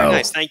 "Oh, that's very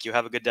nice. Wow. Thank you.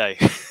 Have a good day."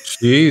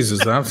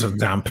 Jesus, that's a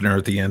dampener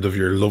at the end of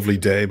your lovely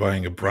day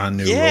buying a brand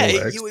new Yeah,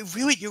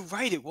 Rolex. you're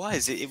right. It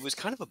was. It was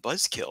kind of a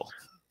buzzkill,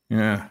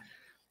 Yeah.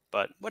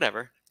 but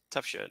whatever.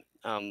 Tough shit.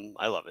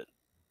 I love it,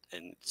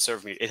 and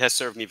it has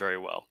served me very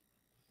well.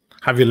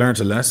 Have you learned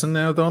a lesson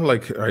now, though?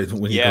 Like, all right,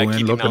 when you Yeah, go in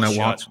keep your looking mouth at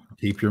shut. watch,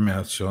 keep your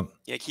mouth shut.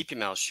 Yeah, keep your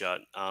mouth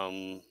shut.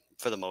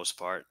 For the most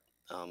part,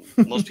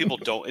 most people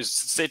don't.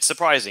 It's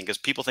surprising because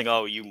people think,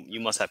 "Oh, you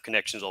must have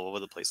connections all over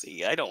the place."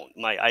 Yeah, I don't.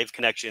 I have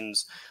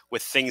connections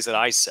with things that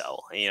I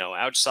sell.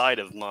 Outside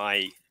of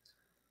my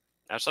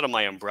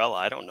umbrella,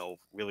 I don't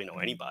really know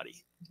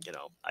anybody.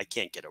 I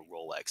can't get a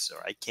Rolex,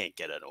 or I can't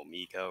get an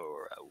Omega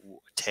or a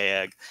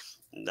tag.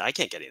 I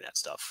can't get any of that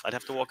stuff. I'd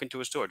have to walk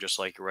into a store just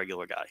like a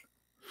regular guy.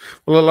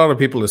 Well, a lot of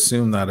people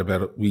assume that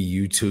about we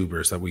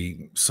YouTubers, that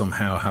we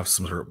somehow have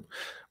some sort of,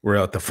 we're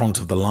at the front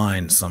of the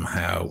line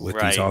somehow with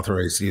these Right.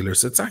 authorized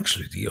dealers. It's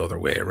actually the other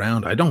way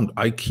around.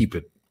 I keep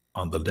it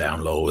on the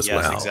down low as Yes,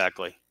 well.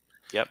 exactly.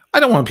 Yep. I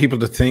don't want people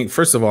to think,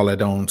 first of all, I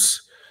don't,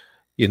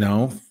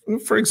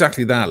 for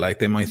exactly that. Like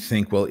they might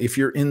think, well, if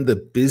you're in the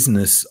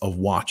business of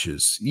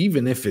watches,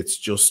 even if it's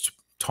just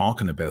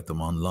talking about them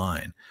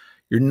online,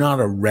 you're not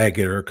a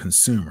regular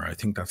consumer. I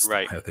think that's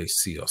Right. how they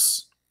see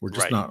us. We're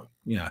just Right. not,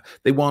 yeah.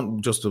 They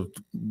want just a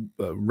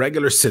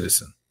regular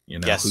citizen, who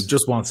Yes.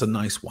 just wants a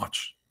nice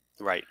watch.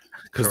 Right.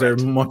 Because they're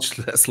much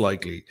less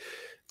likely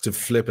to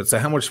flip it. So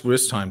how much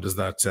wrist time does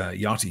that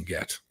yachty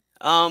get?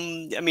 I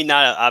mean,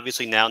 not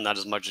obviously now, not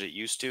as much as it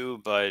used to,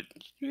 but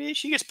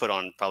she gets put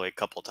on probably a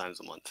couple of times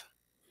a month.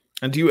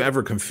 And do you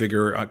ever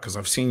configure, because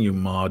I've seen you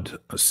mod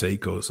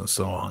Seikos and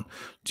so on,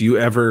 do you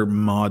ever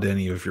mod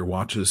any of your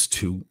watches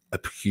to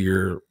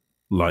appear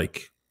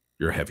like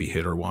your heavy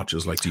hitter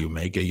watches? Like, do you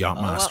make a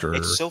Yachtmaster?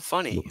 It's so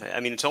funny. I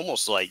mean, it's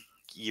almost like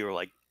you're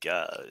like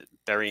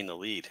burying the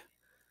lead.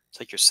 It's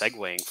like you're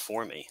segueing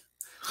for me.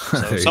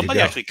 So somebody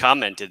actually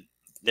commented,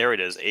 there it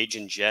is,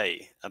 Agent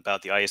J,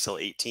 about the ISL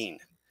 18.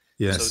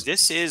 Yes. So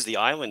this is the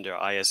Islander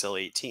ISL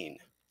 18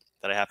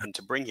 that I happened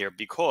to bring here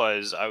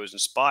because I was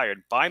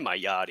inspired by my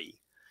yachty.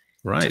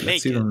 Right.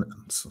 Let's see them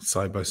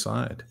side by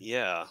side.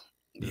 Yeah.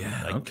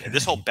 Yeah. Okay.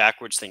 This whole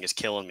backwards thing is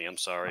killing me. I'm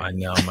sorry. I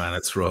know, man.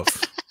 It's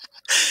rough.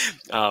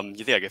 You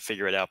think I could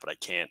figure it out, but I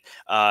can't.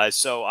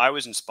 So I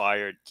was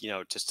inspired,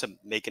 just to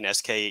make an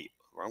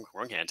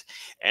wrong hand,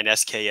 an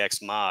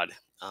SKX mod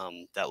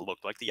that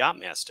looked like the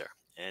Yachtmaster.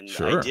 And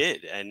Sure. I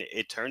did. And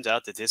it turns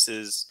out that this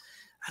is,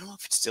 I don't know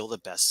if it's still the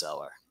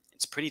bestseller.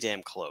 It's pretty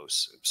damn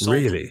close.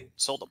 Really?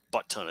 Sold a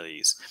butt ton of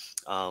these.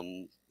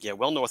 Yeah,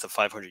 well north of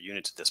 500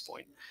 units at this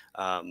point.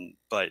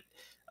 But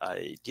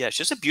yeah, it's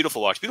just a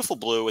beautiful watch, beautiful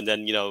blue. And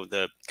then,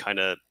 the kind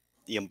of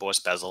the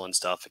embossed bezel and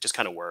stuff. It just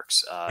kind of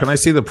works. Can I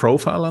see the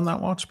profile on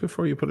that watch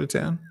before you put it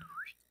down?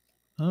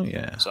 Oh,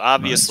 yeah. So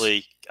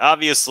obviously,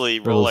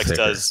 Rolex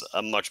does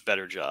a much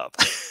better job.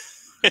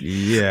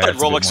 Yeah. But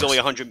Rolex is only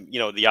 100,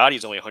 the Audi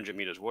is only 100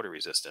 meters water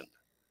resistant.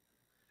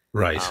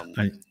 Right.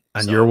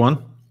 And your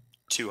one?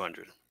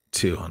 200.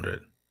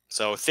 200.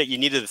 So you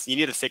need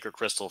a thicker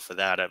crystal for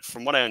that.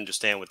 From what I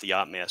understand with the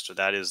Yachtmaster,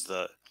 that is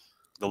the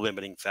the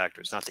limiting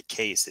factor. It's not the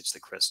case; it's the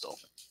crystal.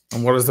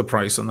 And what is the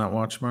price on that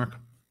watch, Mark?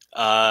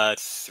 I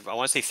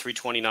want to say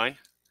 $329.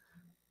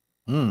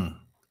 Nice,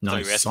 Thought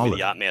you were asking me the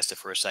Yachtmaster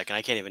for a second.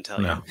 I can't even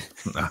tell you. No.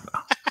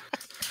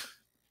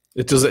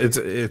 It does.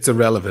 It's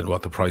irrelevant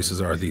what the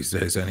prices are these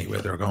days.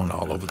 Anyway, they're going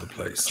all over the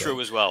place. True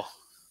as well.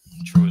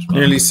 True as well.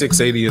 Nearly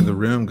 680 in the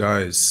room,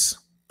 guys.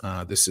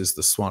 This is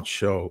the SWAT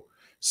show.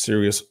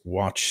 Serious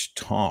Watch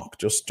Talk,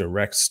 just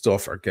direct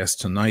stuff. Our guest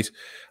tonight,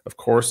 of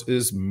course,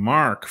 is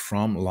Mark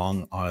from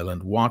Long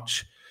Island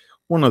Watch,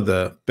 one of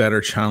the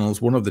better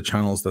channels, one of the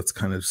channels that's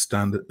kind of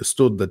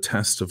stood the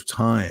test of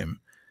time.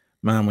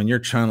 Man,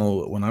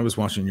 when I was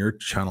watching your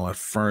channel at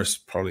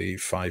first, probably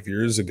 5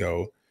 years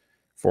ago,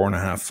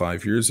 4.5,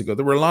 5 years ago,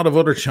 there were a lot of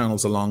other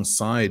channels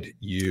alongside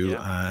you,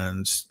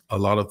 and a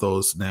lot of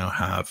those now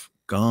have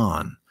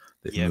gone.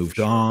 They've moved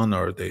on,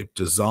 or they've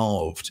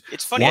dissolved.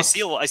 It's funny. I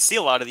see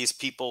a lot of these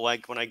people,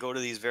 like when I go to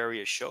these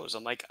various shows,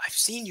 I'm like, I've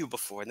seen you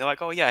before. And they're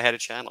like, oh yeah, I had a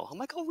channel. I'm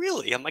like, oh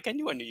really? I'm like, I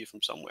knew you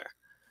from somewhere.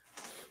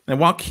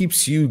 And what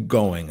keeps you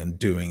going and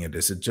doing it?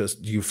 Is it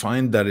just, do you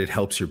find that it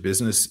helps your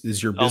business?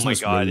 Is your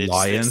business reliant?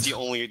 That's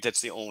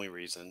the only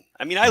reason.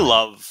 I mean, I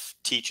love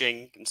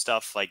teaching and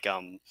stuff. Like,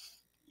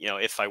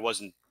 if I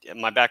wasn't,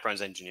 my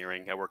background's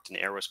engineering. I worked in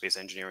aerospace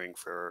engineering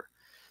for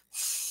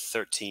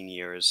 13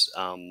 years.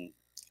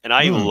 And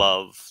I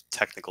love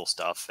technical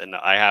stuff, and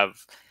I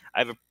have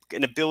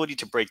an ability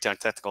to break down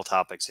technical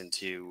topics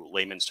into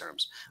layman's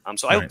terms.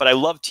 But I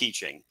love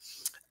teaching.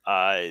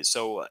 I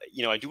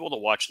do all the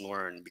watch and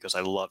learn because I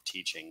love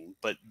teaching.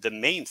 But the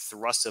main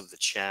thrust of the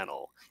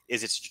channel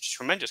is it's a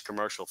tremendous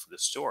commercial for the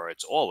store.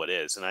 It's all it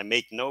is, and I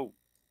make no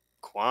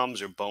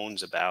qualms or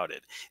bones about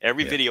it.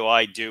 Every video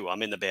I do,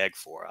 I'm in the bag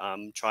for.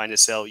 I'm trying to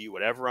sell you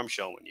whatever I'm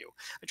showing you.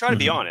 I try to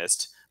be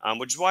honest.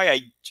 Which is why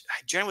I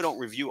generally don't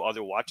review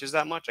other watches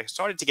that much. I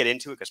started to get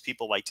into it because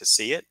people like to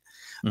see it.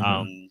 They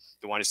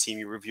want to see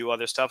me review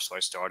other stuff. So I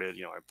started,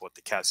 I bought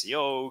the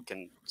Casio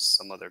and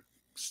some other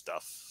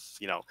stuff,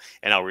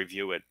 and I'll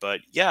review it. But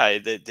yeah,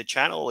 the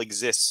channel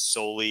exists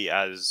solely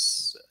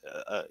as,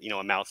 a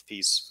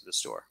mouthpiece for the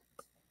store.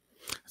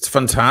 It's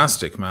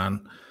fantastic,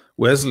 man.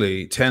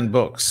 Wesley, $10.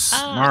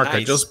 Mark, nice.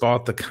 I just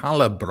bought the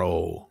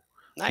Calibro.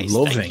 Nice.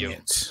 Loving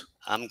it.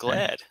 I'm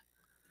glad.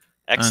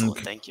 Excellent,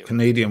 thank you.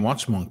 Canadian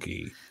Watch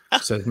Monkey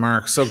says,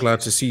 Mark, so glad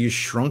to see you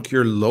shrunk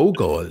your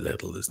logo a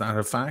little. Is that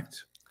a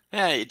fact?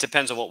 Yeah, it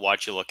depends on what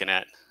watch you're looking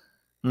at.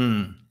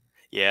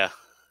 Yeah,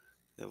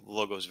 the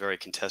logo is very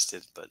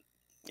contested, but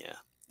yeah,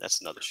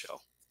 that's another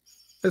show.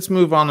 Let's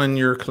move on in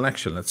your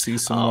collection. Let's see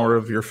some more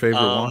of your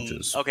favorite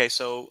watches. Okay,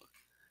 so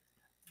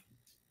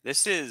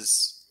this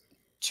is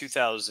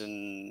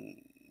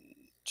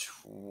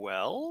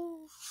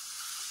 2012.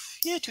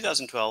 Yeah,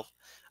 2012.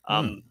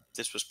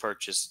 This was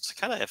purchased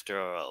kind of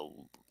after a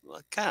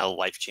kind of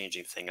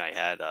life-changing thing I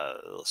had, a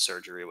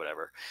surgery or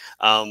whatever.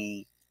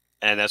 And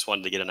that's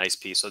wanted to get a nice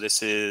piece. So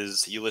this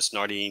is Ulysse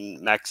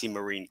Nardin Maxi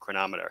Marine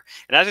chronometer.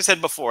 And as I said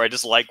before, I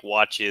just like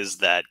watches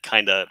that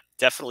kind of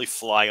definitely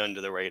fly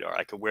under the radar.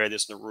 I could wear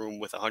this in a room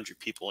with 100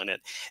 people in it,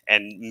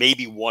 and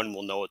maybe one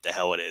will know what the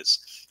hell it is.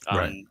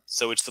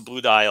 So it's the blue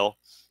dial.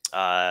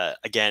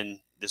 Again,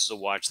 this is a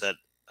watch that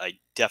I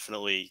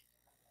definitely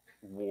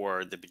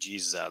wore the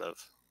bejesus out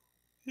of.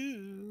 Yeah,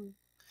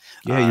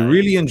 you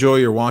really enjoy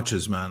your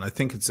watches, man. I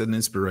think it's an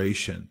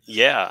inspiration.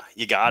 Yeah,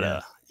 you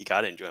gotta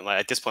enjoy them.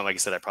 At this point, like I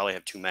said, I probably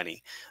have too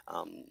many.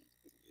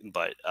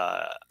 But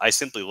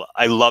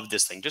I love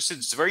this thing. Just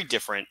it's very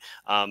different.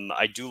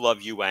 I do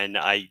love UN.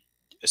 I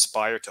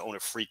aspire to own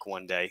a Freak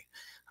one day.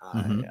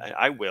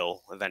 I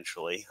will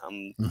eventually.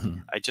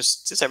 I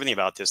just everything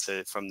about this,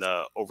 from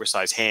the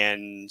oversized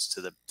hands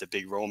to the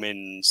big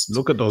Romans.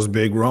 Look at those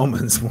big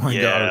Romans. My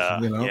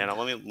God, Yeah. Now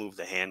let me move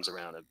the hands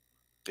around a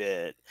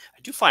bit. I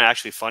do find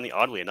actually funny,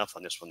 oddly enough,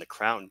 on this one, the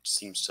crown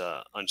seems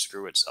to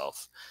unscrew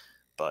itself.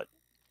 But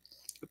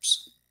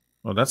oops.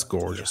 Oh, that's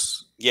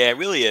gorgeous. Yeah, it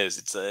really is.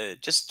 It's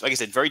just like I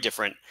said, very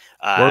different.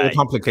 What are the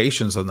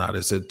complications on that?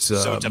 Is it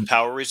so it's a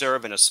power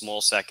reserve and a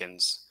small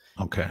seconds.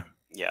 Okay.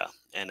 Yeah,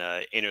 and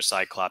a inner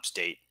cyclops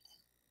date.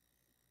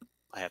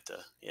 I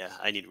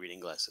need reading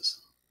glasses.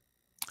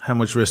 How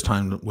much wrist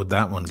time would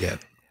that one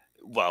get?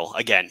 Well,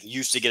 again,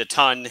 used to get a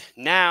ton.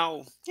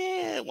 Now,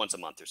 once a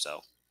month or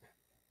so.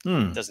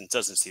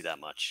 Doesn't see that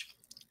much.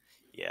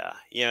 Yeah,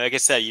 like I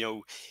said,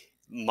 I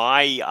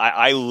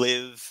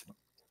live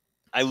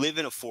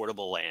in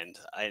affordable land,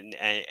 and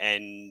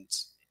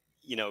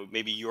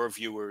maybe your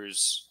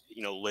viewers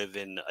live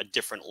in a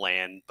different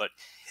land, but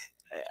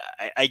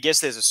I guess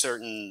there's a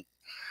certain,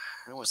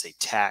 I don't want to say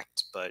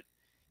tact, but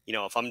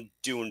if I'm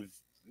doing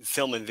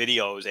film and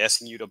videos,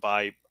 asking you to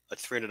buy a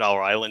 $300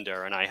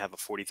 Islander and I have a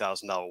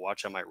 $40,000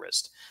 watch on my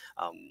wrist,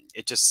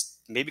 it just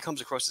maybe comes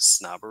across as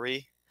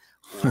snobbery,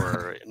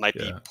 or it might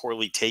be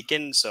poorly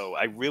taken. So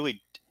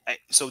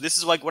so this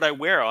is like what I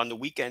wear on the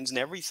weekends and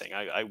everything.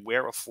 I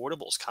wear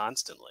affordables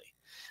constantly,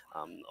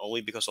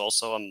 only because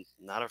also I'm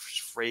not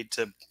afraid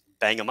to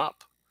bang them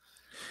up.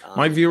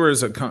 My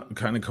viewers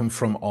kind of come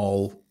from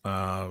all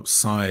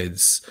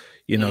sides.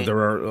 You know, Hmm. there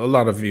are a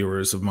lot of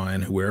viewers of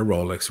mine who wear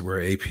Rolex, who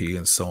wear AP,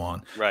 and so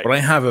on. Right. But I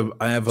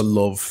have a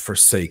love for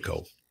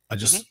Seiko. I Hmm.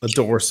 just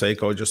adore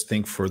Seiko. I just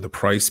think for the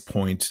price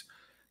point,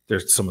 they're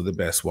some of the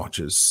best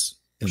watches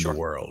in the Sure.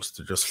 world.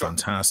 They're just Sure.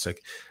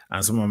 fantastic.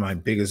 And some of my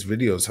biggest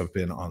videos have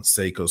been on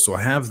Seiko. So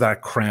I have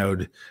that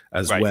crowd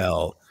as Right.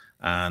 well.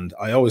 And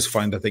I always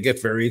find that they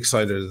get very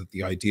excited at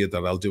the idea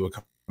that I'll do a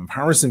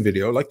comparison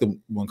video like the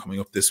one coming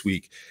up this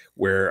week,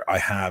 where I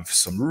have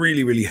some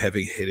really, really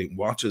heavy hitting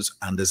watches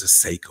and there's a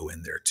Seiko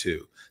in there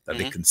too, that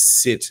they Hmm. can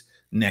sit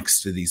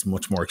next to these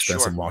much more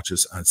expensive Sure.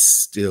 watches and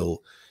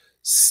still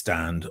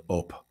stand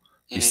up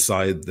Hmm.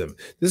 beside them.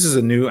 This is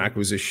a new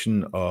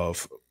acquisition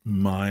of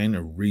mine,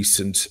 a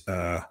recent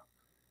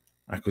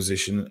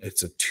acquisition.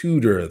 It's a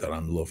Tudor that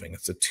I'm loving.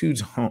 It's a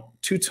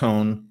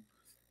two-tone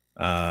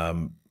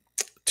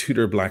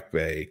Tudor Black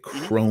Bay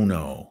Hmm.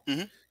 Chrono.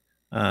 Hmm.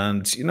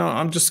 And, you know,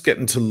 I'm just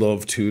getting to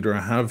love Tudor.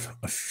 I have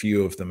a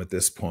few of them at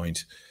this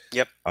point.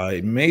 Yep.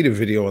 I made a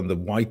video on the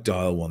white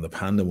dial one, the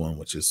Panda one,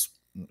 which was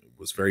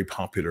very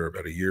popular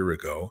about a year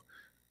ago.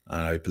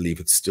 I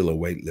believe it's still a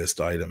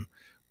waitlist item.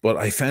 But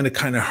I found it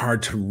kind of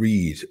hard to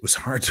read. It was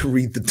hard to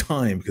read the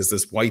time because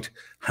there's white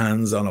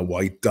hands on a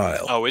white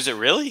dial. Oh, is it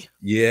really?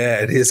 Yeah,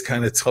 it is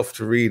kind of tough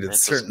to read.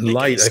 It's certain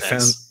light. I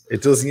found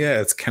it doesn't.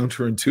 Yeah, it's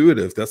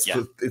counterintuitive. That's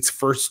its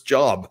first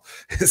job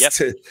is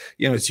to,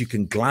 you know, you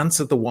can glance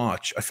at the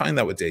watch. I find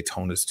that with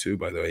Daytonas too,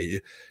 by the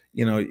way.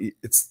 You know, you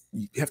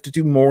have to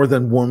do more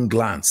than one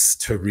glance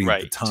to read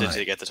the time.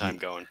 To get the time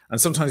going. And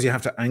sometimes you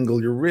have to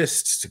angle your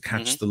wrist to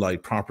catch the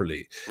light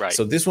properly. Right.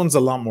 So this one's a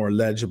lot more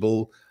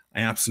legible.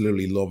 I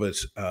absolutely love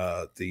it.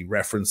 The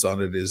reference on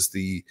it is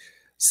the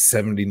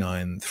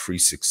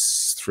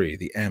 79363,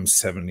 the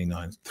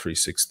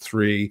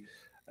M79363.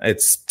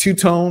 It's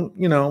two-tone.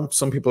 You know,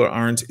 some people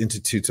aren't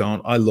into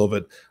two-tone. I love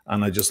it,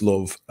 and I just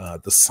love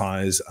the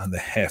size and the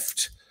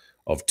heft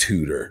of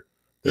Tudor.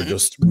 They're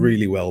just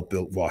really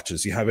well-built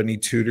watches. You have any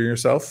Tudor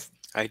yourself?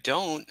 I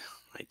don't.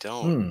 I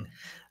know,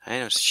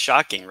 it's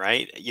shocking,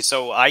 right?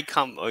 So I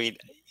mean,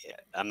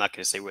 I'm not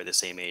going to say we're the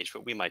same age,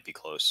 but we might be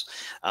close.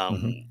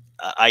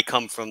 I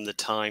come from the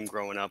time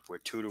growing up where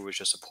Tudor was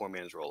just a poor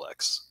man's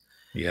Rolex.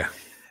 Yeah.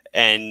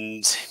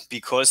 And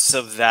because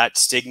of that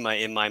stigma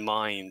in my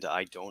mind,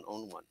 I don't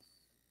own one.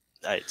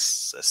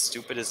 It's as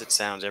stupid as it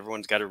sounds.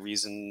 Everyone's got a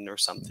reason or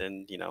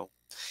something, you know.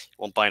 You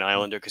won't buy an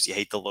Islander because you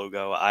hate the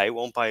logo. I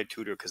won't buy a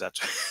Tudor because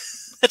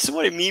that's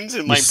what it means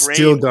in my brain.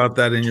 Still got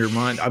that in your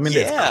mind. I mean,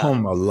 it's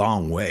come a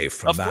long way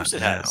from that. Of course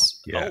it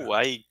has. Yeah. Oh,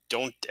 I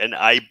don't, and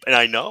I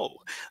know.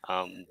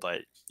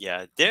 But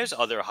yeah, there's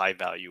other high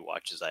value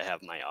watches I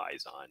have my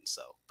eyes on.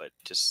 So, but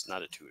just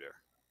not a Tudor.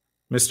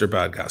 Mr.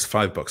 Badgas,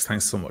 $5.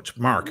 Thanks so much.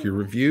 Mark, your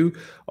review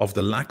of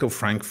the Lac of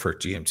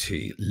Frankfurt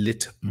GMT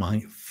lit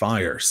my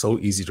fire. So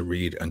easy to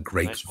read and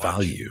great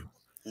value.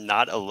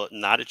 Not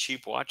a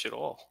cheap watch at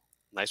all.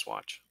 Nice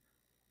watch.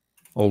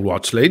 Old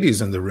watch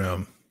ladies in the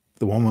room.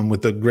 The woman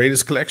with the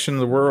greatest collection in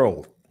the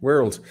world.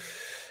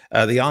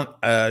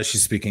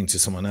 She's speaking to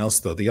someone else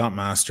though. The Yacht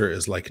Master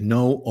is like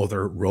no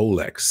other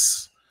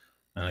Rolex.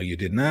 You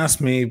didn't ask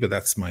me, but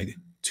that's my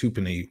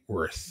twopenny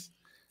worth.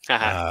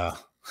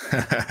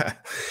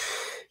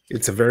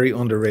 It's a very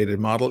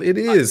underrated model. It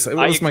is. It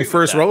was my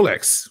first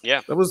Rolex.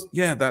 Yeah.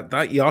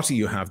 That Yachty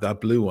you have,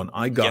 that blue one.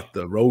 I got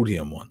the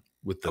rhodium one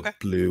with the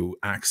blue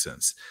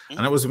accents. And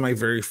that was my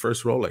very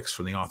first Rolex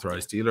from the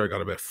authorized dealer. I got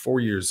about 4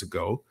 years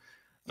ago.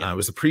 It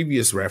was a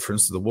previous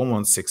reference to the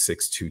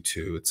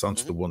 116622. It's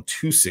onto the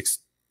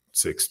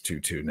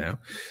 126622 now.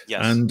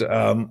 Yes. And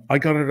I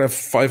got it at a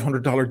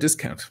 $500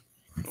 discount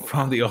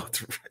from the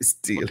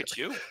authorized dealer. Look at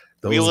you.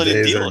 Those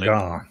days are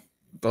gone.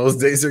 Those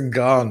days are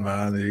gone,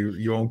 man.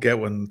 You won't get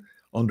one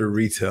under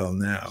retail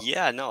now.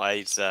 Yeah, no,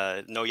 it's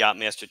no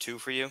Yachtmaster 2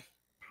 for you.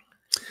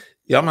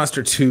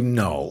 Yachtmaster 2,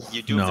 no.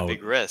 You do have the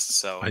big wrist,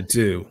 so I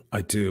do.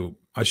 I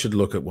should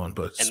look at one,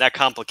 but and that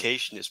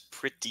complication is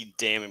pretty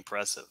damn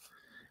impressive.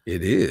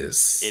 It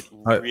is. It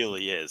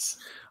really is.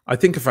 I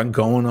think if I'm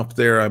going up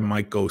there, I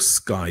might go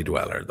Sky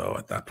Dweller though.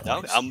 At that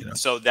point, you know?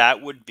 So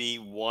that would be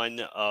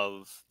one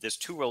of. There's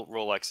two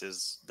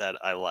Rolexes that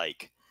I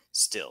like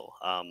still.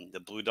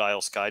 The Blue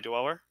Dial Sky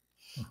Dweller,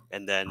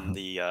 and then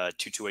the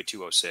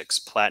 228206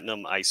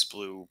 Platinum Ice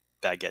Blue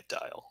Baguette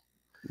Dial.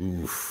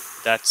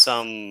 Oof. That's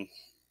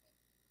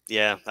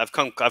yeah, I've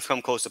come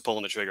close to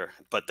pulling the trigger,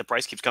 but the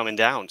price keeps coming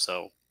down,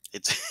 so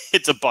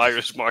it's a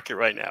buyer's market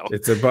right now.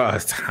 It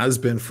has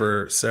been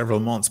for several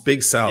months.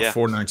 Big Sal,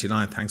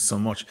 $4.99. Thanks so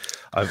much.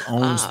 I've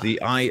owned the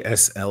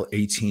ISL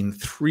 18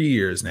 3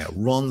 years now.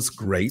 Runs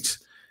great,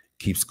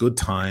 keeps good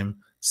time,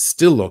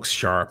 still looks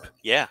sharp.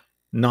 Yeah.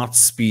 Not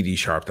speedy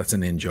sharp. That's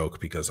an in joke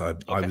because I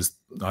was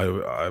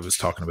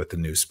talking about the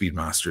new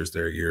Speedmasters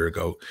there a year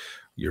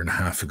and a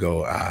half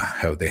ago,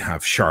 how they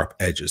have sharp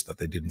edges that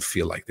they didn't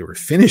feel like they were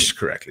finished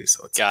correctly.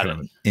 So it's kind of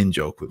an in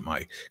joke with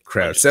my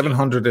crowd.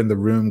 700 in the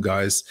room,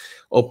 guys.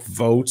 Up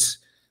vote.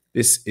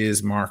 This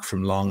is Mark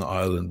from Long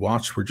Island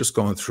Watch. We're just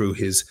going through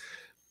his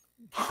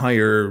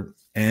higher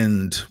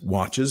end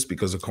watches,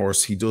 because of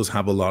course he does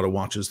have a lot of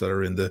watches that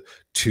are in the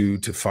 2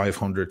 to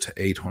 500 to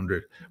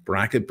 800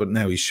 bracket, but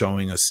now he's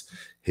showing us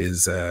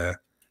his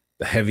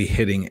the heavy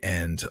hitting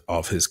end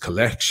of his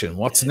collection.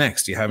 What's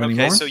next? Do you have any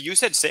more? So you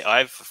said I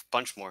have a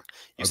bunch more.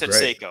 You said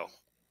great. Seiko.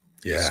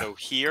 Yeah. So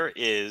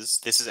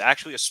this is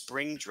actually a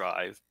spring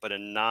drive, but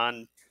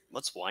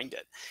let's wind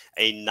it.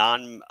 A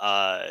non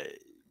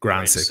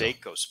Grand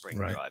Seiko spring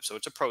drive. So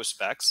it's a Pro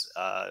Specs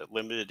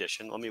limited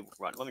edition. Let me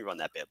run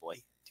that bad boy.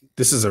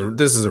 This is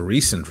a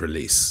recent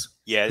release.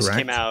 Yeah, this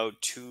came out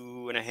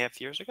 2.5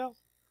 years ago.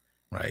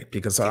 Right,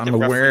 because I'm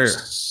aware.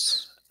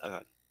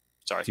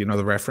 Sorry. Do you know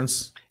the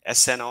reference?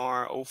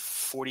 SNR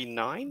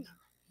 049.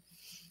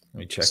 Let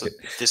me check it.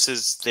 This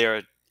is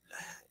their,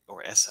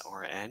 or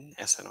SRN,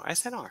 SNR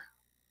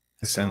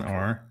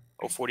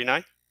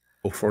 049.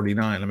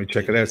 049. Let me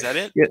check it out. Is that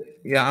it?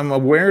 Yeah, I'm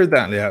aware of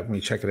that. Yeah, let me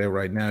check it out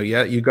right now.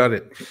 Yeah, you got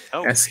it.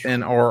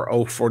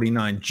 SNR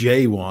 049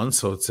 J1.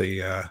 So it's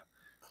a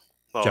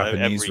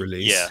Japanese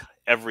release. Yeah,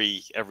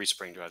 every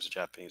spring drive is a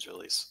Japanese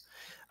release.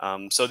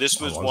 So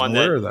this was one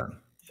aware of that.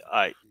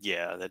 They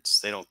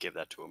don't give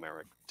that to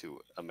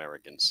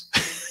Americans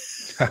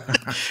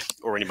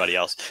or anybody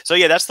else. So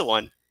yeah, that's the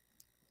one.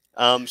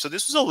 So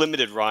this was a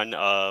limited run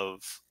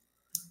of,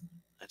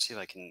 let's see if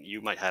I can,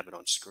 you might have it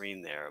on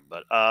screen there,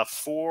 but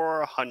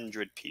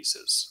 400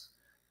 pieces.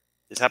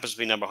 This happens to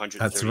be number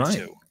 132. That's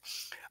right.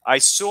 I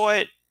saw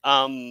it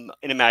in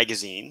a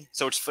magazine.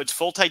 So it's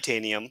full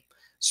titanium,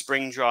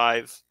 spring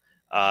drive,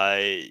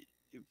 world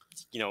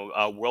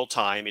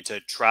time. It's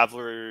a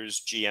Traveler's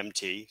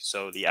GMT.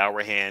 So the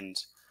hour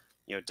hand,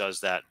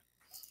 does that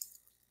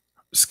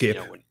skip.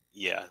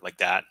 Like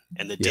that.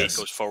 And the date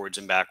goes forwards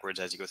and backwards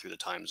as you go through the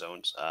time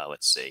zones.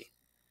 Let's see.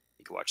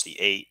 You can watch the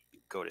 8,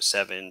 go to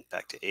 7,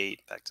 back to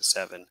 8, back to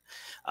 7.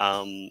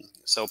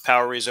 So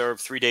power reserve,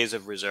 3 days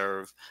of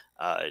reserve,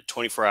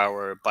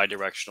 24-hour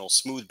bidirectional,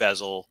 smooth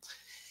bezel,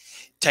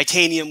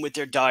 titanium with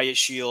their dia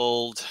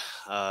shield.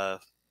 I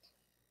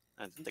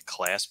think the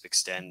clasp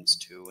extends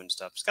too and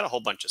stuff. It's got a whole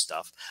bunch of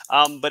stuff.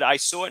 But I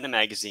saw it in a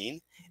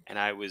magazine and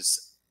I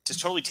was just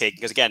totally taken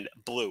because, again,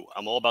 blue.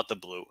 I'm all about the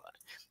blue.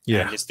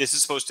 Yeah. And this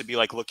is supposed to be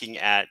like looking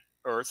at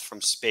Earth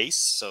from space.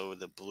 So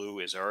the blue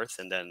is Earth,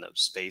 and then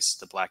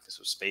the blackness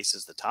of space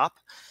is the top.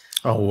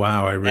 Oh,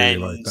 wow. I really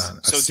like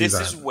that. So this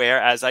is where,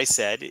 as I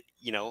said,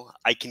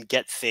 I can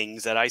get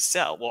things that I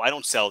sell. Well, I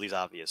don't sell these,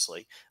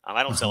 obviously.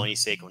 I don't sell any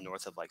Seiko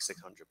north of like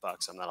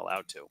 $600. I'm not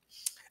allowed to.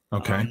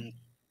 Okay.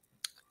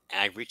 And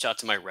I reached out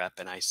to my rep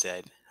and I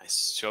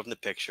showed him the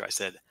picture. I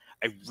said,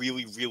 I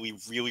really, really,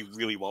 really,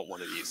 really want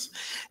one of these.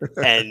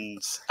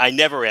 And I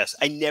never ask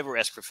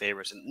for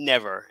favors, and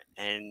never.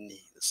 And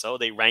so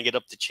they rang it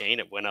up the chain.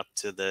 It went up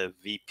to the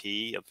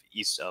VP of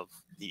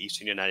the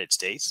Eastern United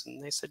States,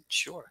 and they said,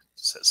 sure,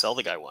 sell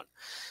the guy one.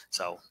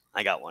 So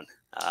I got one.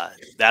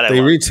 They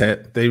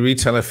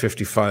retail at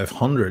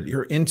 5,500.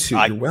 You're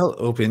well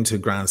up into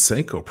Grand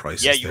Seiko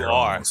prices. Yeah, you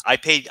are. Almost. I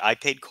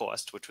paid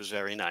cost, which was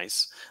very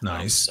nice.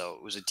 Nice. So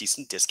it was a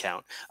decent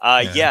discount.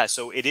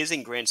 So it is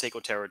in Grand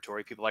Seiko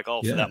territory. People are like,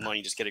 for that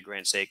money, just get a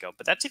Grand Seiko.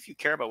 But that's if you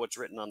care about what's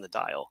written on the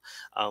dial.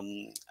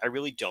 I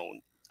really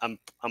don't. I'm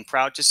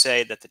proud to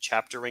say that the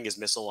chapter ring is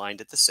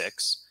misaligned at the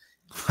 6.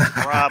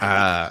 Probably.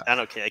 I don't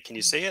know. Can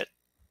you see it?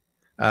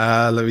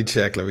 Let me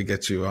check. Let me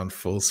get you on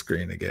full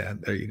screen again.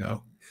 There you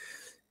go.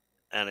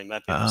 And I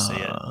might be able to see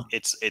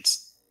it.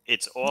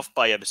 It's off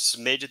by a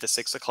smidge at the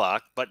 6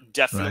 o'clock, but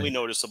definitely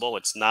noticeable.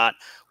 It's not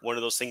one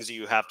of those things that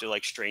you have to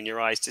like strain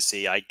your eyes to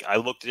see. I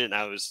looked at it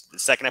and the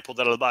second I pulled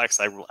it out of the box,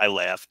 I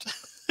laughed.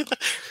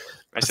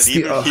 I said,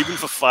 even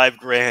for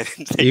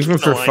 $5,000, even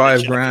for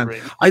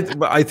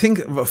 $5,000, I think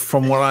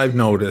from what I've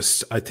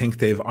noticed, I think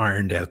they've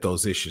ironed out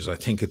those issues. I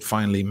think it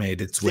finally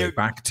made its way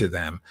back to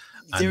them.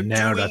 And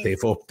now that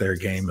they've upped their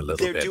game a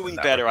little bit. They're doing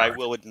better, I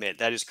will admit.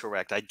 That is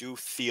correct. I do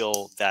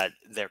feel that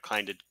they're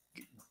kind of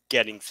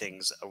getting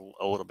things a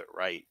little bit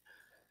right.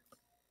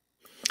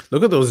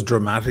 Look at those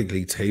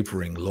dramatically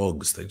tapering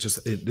lugs.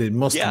 They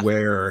must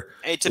wear.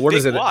 It's a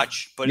big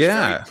watch, but it's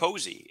very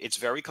cozy. It's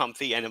very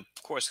comfy, and of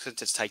course,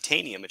 since it's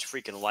titanium, it's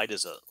freaking light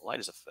as a. What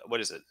is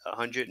it?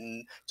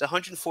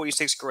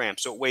 146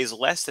 grams, so it weighs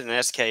less than an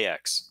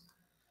SKX.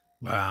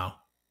 Wow.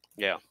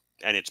 Yeah.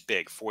 And it's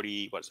big,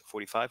 45,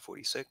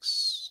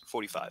 46,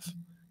 45.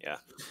 Yeah.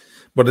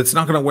 But it's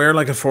not going to wear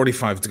like a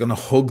 45. It's going to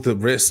hug the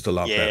wrist a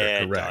lot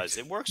better, correct? Yeah, it does.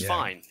 It works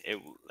fine.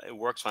 It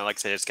works fine. Like I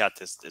said, it's got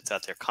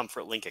their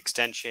Comfort Link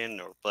extension,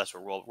 or that's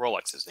what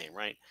Rolex's name,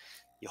 right?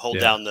 You hold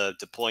down the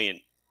deployment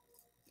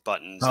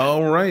buttons.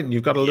 Right.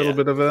 You've got a little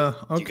bit of a,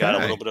 okay. You got a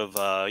little bit of,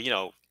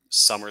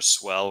 summer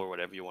swell or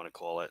whatever you want to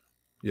call it.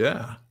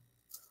 Yeah.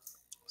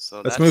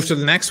 So let's move to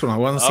the next one. I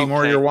want to see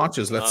more of your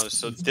watches.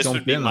 So this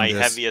would be my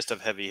heaviest of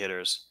heavy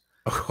hitters.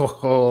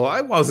 Oh,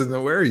 I wasn't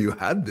aware you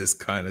had this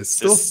kind of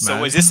stuff, man.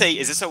 So is this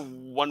a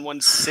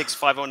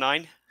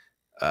 116509?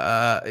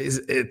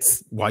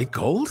 It's white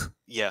gold?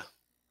 Yeah.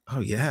 Oh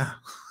yeah.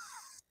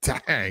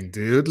 Dang,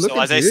 dude. Look so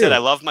as I said, I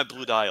love my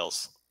blue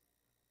dials.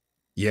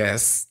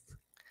 Yes.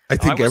 I Oh,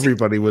 think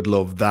everybody would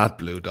love that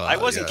blue I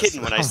dial. wasn't Yes.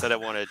 kidding when I said I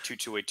wanted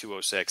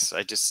 228-206.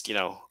 I just,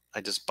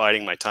 I just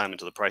biding my time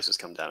until the prices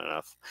come down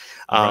enough.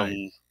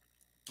 Right.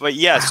 But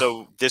yeah, Wow.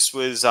 so this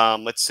was,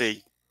 let's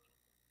see,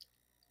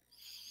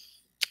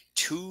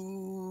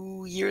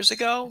 2 years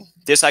ago.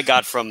 This I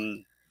got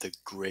from the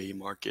gray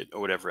market or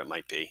whatever it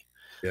might be.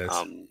 Yes.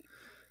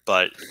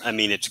 But I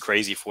mean, it's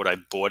crazy for what I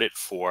bought it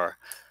for.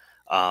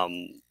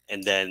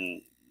 And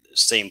then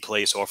same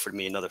place offered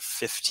me another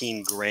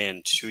 15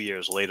 grand 2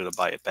 years later to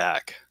buy it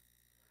back,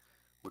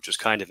 which was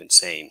kind of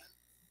insane.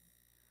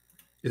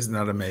 Isn't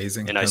that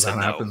amazing And I how said that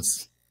no.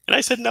 happens? And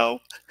I said no.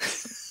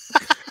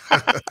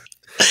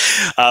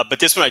 But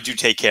this one I do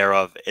take care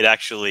of. There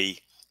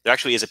actually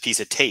is a piece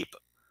of tape,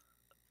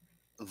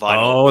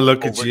 vinyl Oh,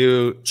 look at over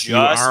you. You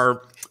just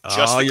are,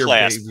 just oh, the your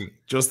clasp, baby.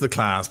 Just the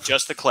clasp.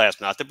 just the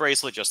clasp, not the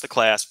bracelet, just the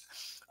clasp.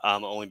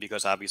 Only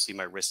because obviously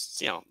my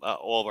wrists,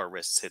 all of our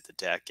wrists hit the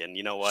deck. And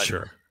you know what?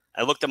 Sure.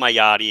 I looked at my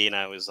Yachty and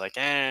I was like,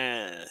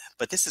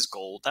 but this is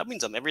gold. That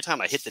means every time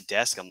I hit the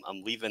desk,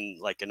 I'm leaving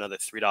like another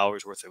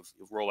 $3 worth of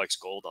Rolex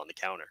gold on the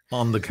counter.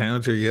 On the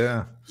counter,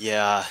 yeah.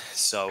 Yeah.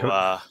 So,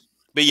 Co-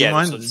 but Do you yeah, this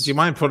mind? Do you was.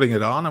 mind putting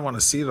it on? I want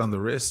to see it on the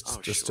wrist.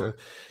 Oh, Just sure. to,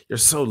 you're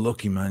so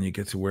lucky, man. You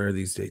get to wear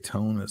these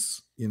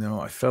Daytonas.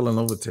 I fell in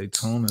love with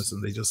Daytonas,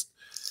 and they just.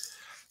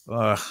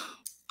 I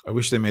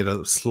wish they made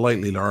a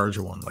slightly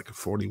larger one, like a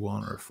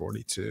 41 or a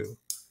 42.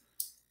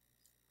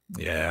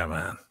 Yeah,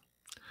 man.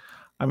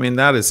 I mean,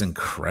 that is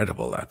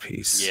incredible. That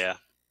piece. Yeah.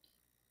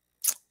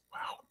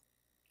 Wow.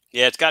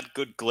 Yeah, it's got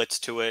good glitz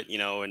to it,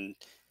 and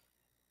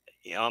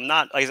I'm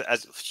not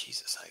as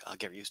Jesus. I'll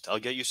get used to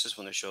this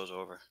when the show's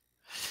over.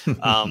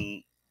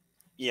 I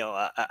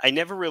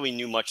never really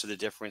knew much of the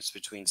difference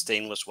between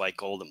stainless white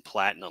gold and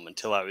platinum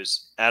until I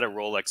was at a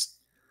Rolex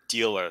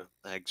dealer.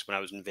 When I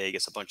was in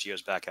Vegas a bunch of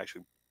years back, I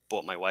actually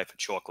bought my wife a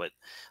chocolate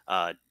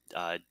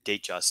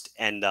Datejust,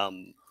 and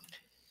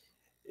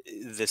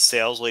the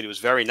sales lady was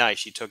very nice.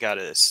 She took out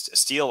a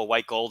steel, a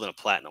white gold, and a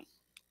platinum,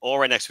 all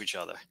right next to each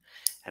other.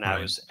 And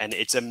Right. and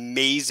it's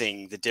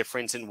amazing the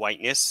difference in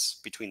whiteness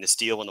between the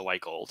steel and the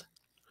white gold,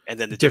 and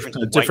then the difference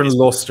in Different whiteness.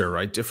 luster,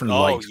 right? Different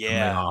Oh light coming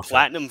yeah, off it.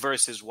 platinum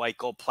versus white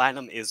gold.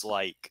 Platinum is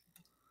like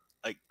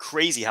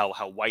crazy how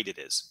white it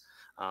is.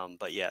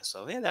 But yeah,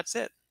 so yeah, that's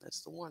it. That's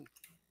the one.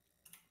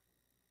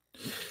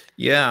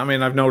 Yeah, I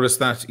mean, I've noticed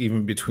that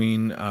even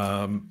between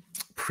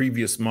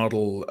previous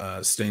model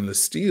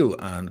stainless steel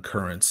and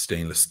current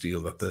stainless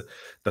steel, that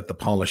the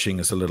polishing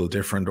is a little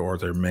different, or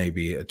there may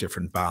be a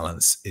different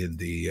balance in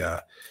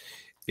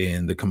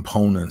the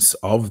components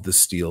of the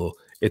steel.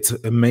 It's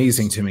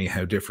amazing to me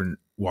how different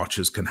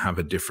watches can have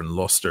a different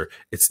luster.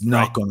 It's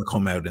not going to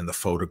come out in the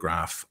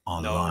photograph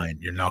online. No.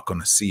 You're not going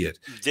to see it.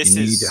 This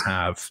you need to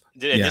have.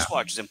 This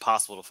watch is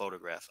impossible to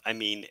photograph. I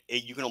mean,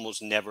 you can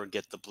almost never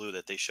get the blue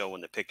that they show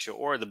in the picture,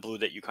 or the blue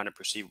that you kind of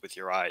perceive with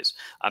your eyes.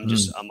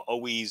 I'm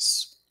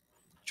always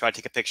try to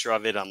take a picture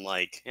of it. I'm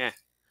like,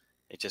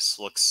 it just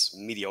looks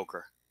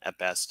mediocre at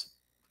best.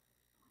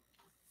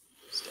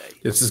 Stay.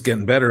 This is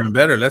getting better and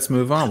better. Let's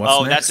move on.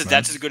 What's next?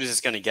 That's as good as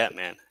it's going to get,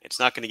 man. It's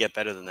not going to get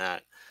better than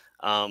that.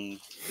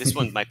 This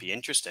one might be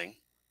interesting.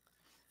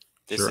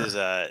 This is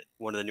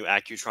one of the new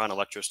Accutron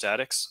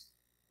electrostatics.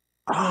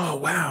 Oh,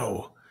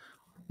 wow.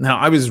 Now,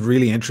 I was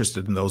really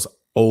interested in those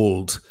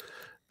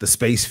the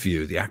Space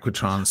View, the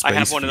Accutron Space View. I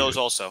have one of those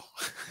also.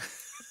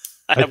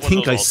 I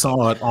think I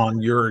saw it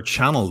on your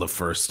channel the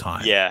first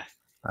time. Yeah.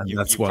 And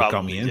that's what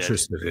got me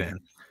interested in.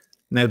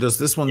 Now, does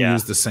this one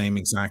use the same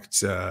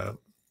exact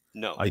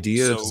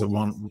idea? So, does it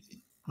want,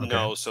 okay.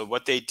 No. So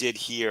what they did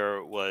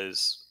here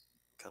was,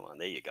 come on,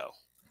 there you go.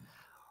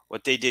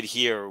 What they did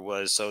here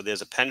was, so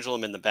there's a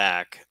pendulum in the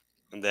back,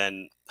 and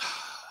then,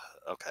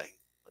 okay,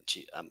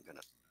 gee,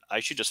 I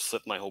should just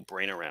flip my whole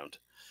brain around.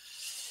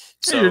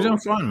 So you're doing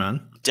fine,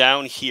 man.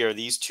 Down here,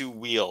 these two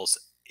wheels,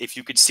 if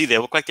you could see, they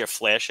look like they're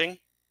flashing.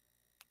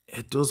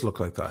 It does look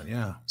like that,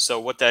 yeah. So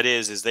what that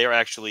is they're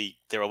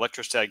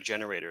electrostatic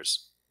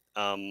generators,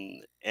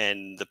 and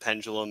the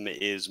pendulum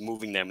is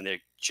moving them, and they're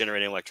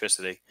generating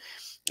electricity,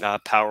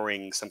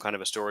 powering some kind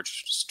of a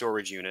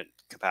storage unit,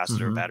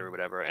 capacitor, battery,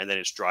 whatever, and then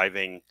it's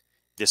driving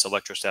this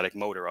electrostatic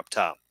motor up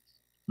top.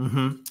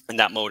 And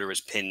that motor is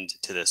pinned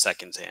to the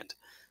seconds hand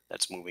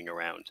that's moving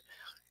around.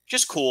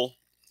 Just cool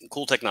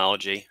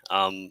technology.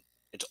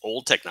 It's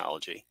old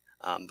technology,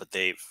 but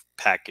they've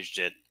packaged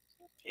it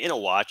in a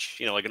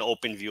watch, like an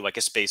open view, like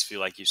a space view,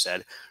 like you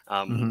said.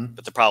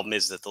 But the problem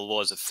is that the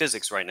laws of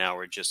physics right now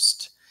are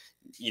just,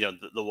 the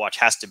watch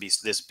has to be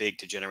this big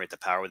to generate the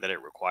power that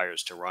it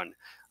requires to run.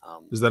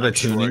 Is that a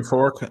tuning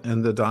fork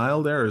in the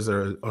dial there? Is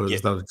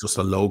that just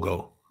a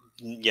logo?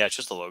 Yeah, it's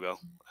just a logo.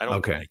 I don't.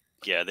 Okay.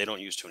 Yeah, they don't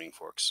use tuning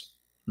forks.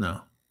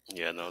 No.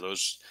 Yeah, no,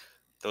 those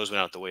went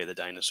out the way of the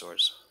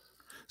dinosaurs.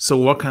 So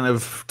what kind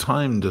of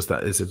time does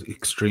that? Is it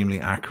extremely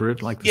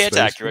accurate? Like it's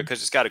accurate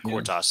because it's got a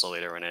quartz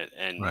oscillator in it,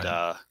 and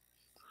I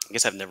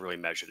guess I've never really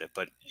measured it,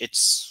 but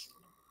it's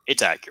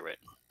accurate.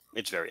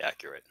 It's very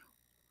accurate.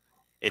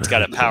 It's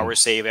got a power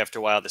save after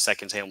a while. The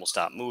seconds hand will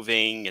stop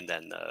moving, and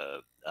then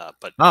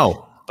but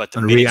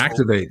and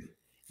reactivate.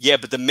 Yeah,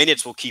 but the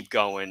minutes will keep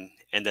going,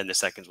 and then the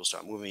seconds will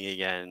start moving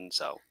again.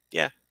 So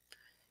yeah,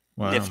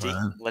 Wow, nifty.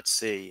 man. Let's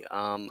see.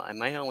 I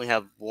might only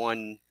have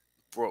one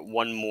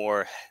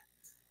more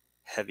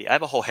heavy. I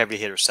have a whole heavy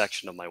hitter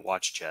section of my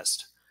watch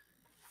chest,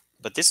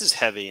 but this is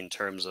heavy in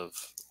terms of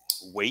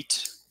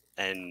weight,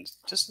 and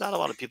just not a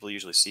lot of people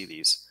usually see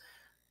these.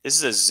 This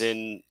is a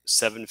Zinn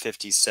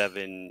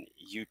 757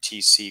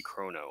 UTC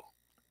chrono.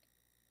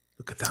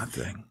 Look at that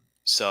thing.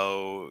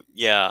 So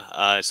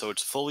yeah, so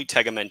it's fully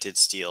tegamented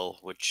steel,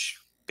 which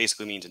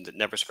basically means it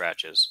never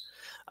scratches.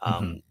 Hmm.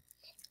 Um,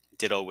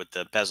 Ditto with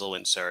the bezel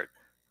insert.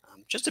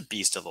 Just a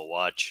beast of a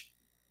watch.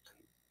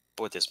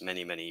 Bought this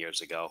many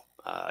years ago.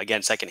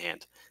 Again,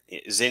 secondhand.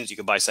 Zinns you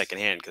can buy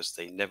secondhand because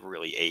they never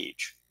really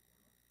age.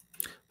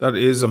 That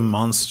is a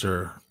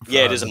monster.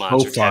 Yeah, it is a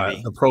monster. It's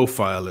heavy. The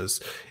profile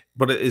is,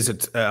 but is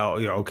it? Yeah,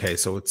 okay,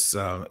 so it's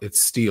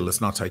steel.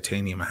 It's not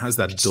titanium. It has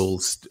that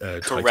dull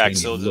Correct.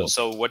 titanium look.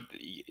 So what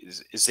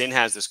Zinn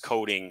has this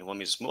coating. Let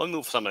me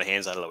move some of the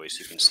hands out of the way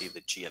so you can see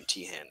the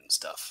GMT hand and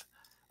stuff.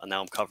 And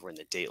now I'm covering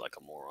the date like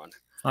a moron.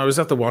 I was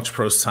at the Watch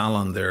Pro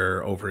salon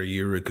there over a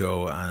year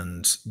ago,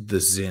 and the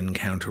Zinn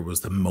counter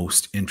was the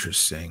most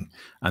interesting.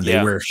 And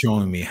they were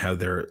showing me how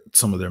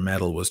some of their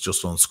metal was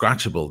just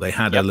unscratchable. They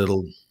had a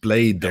little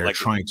blade there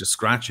trying to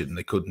scratch it, and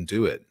they couldn't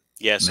do it.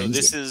 Yeah, so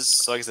this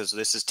is, like I said, so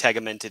this is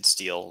tegamented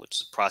steel,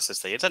 which is a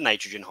process. It's a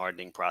nitrogen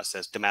hardening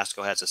process.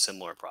 Damasco has a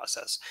similar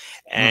process.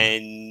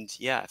 And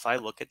yeah, if I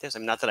look at this, I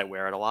mean, not that I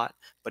wear it a lot,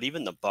 but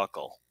even the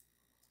buckle,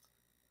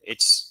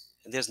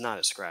 there's not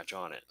a scratch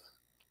on it.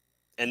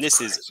 And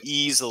this is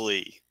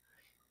easily,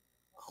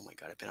 oh my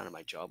God, I've been out of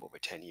my job over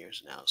 10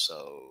 years now.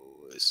 So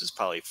this is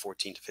probably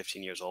 14 to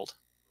 15 years old.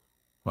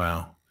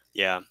 Wow.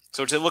 Yeah.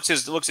 So it looks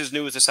as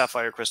new as the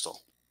sapphire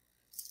crystal.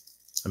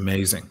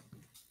 Amazing.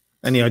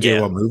 Any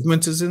idea what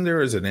movement is in there?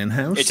 Is it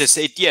in-house? It's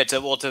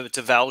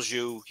to Valjoux.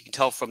 You can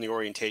tell from the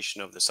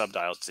orientation of the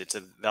subdials. It's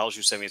a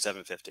Valjoux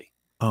 7750.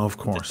 Oh, of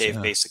course.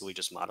 They've basically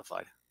just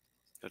modified.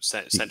 It's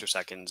center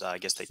seconds. I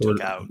guess they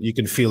took out. You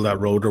can feel that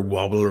rotor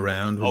wobble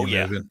around when you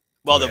move it.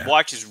 Well, the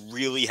watch is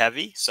really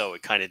heavy, so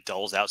it kind of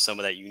dulls out some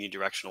of that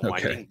unidirectional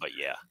winding. But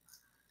yeah.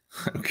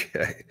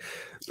 Okay,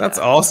 that's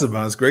awesome,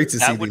 man. It's great to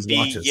see these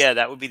watches. Yeah,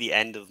 that would be the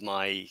end of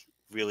my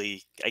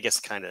really, I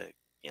guess, kind of.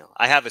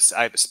 I have a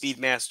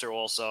Speedmaster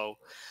also.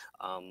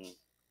 I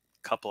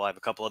have a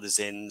couple of the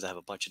Zinns. I have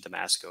a bunch of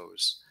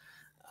Damascos.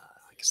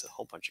 I guess a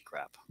whole bunch of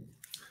crap.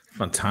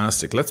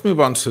 Fantastic. Let's move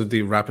on to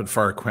the rapid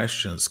fire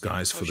questions,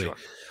 guys, for the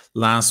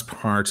last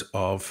part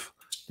of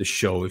the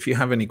show. If you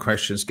have any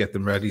questions, get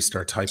them ready.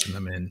 Start typing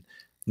them in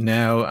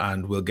now,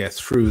 and we'll get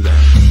through them.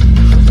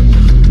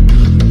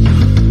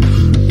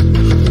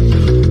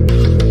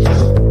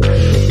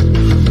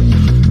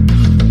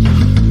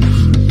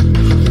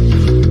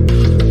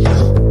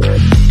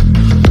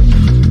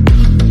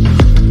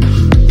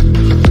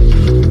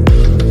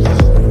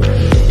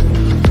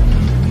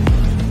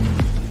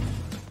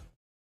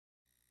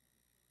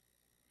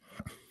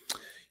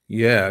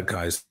 Yeah,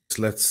 guys,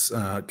 let's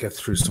get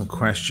through some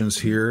questions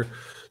here.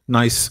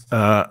 Nice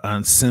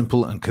and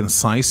simple and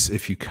concise,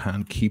 if you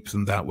can keep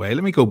them that way.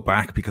 Let me go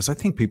back, because I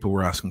think people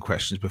were asking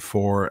questions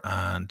before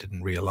and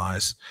didn't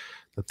realize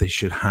that they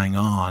should hang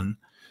on.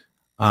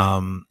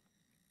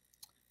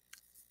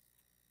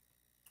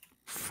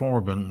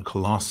 Forbin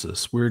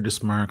Colossus,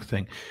 weirdest Mark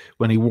thing.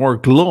 When he wore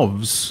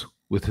gloves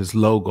with his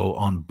logo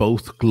on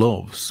both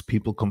gloves,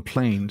 people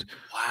complained.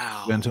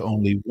 Wow. He went to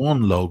only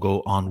one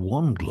logo on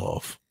one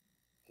glove.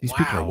 These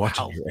people are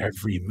watching your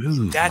every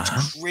move.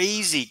 That's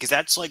crazy, because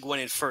that's like when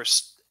it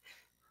first.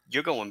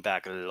 You're going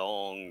back a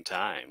long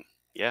time.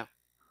 Yeah,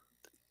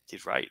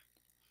 he's right.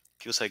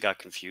 People say it got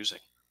confusing.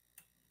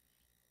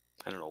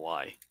 I don't know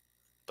why,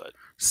 but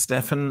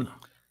Stefan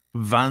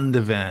van de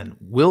Ven,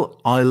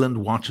 will island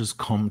watches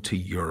come to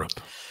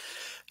Europe?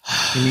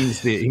 He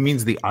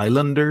means the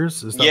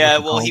islanders. Is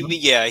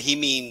that he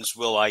means,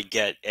 will I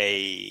get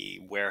a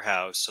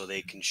warehouse so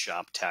they can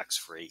shop tax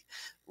free?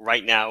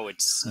 Right now,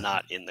 it's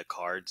not in the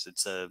cards.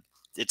 It's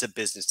a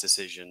business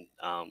decision.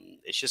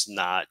 It's just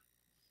not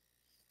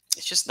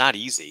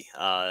easy.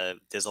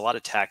 There's a lot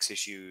of tax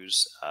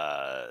issues,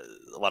 a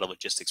lot of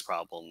logistics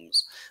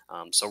problems.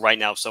 So right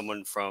now, if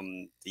someone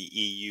from the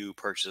EU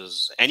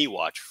purchases any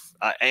watch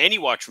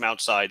from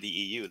outside the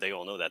EU, they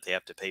all know that they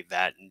have to pay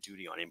VAT and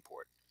duty on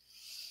import.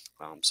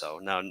 So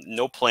now,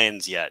 no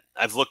plans yet.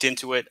 I've looked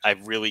into it.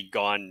 I've really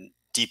gone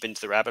deep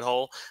into the rabbit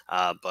hole,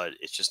 but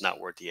it's just not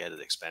worth the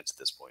added expense at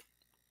this point.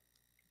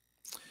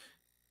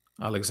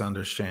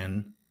 Alexander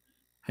Shen.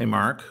 Hey,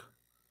 Mark.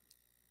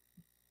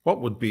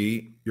 What would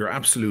be your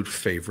absolute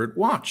favorite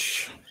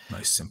watch?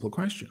 Nice, simple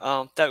question.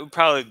 That would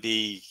probably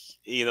be,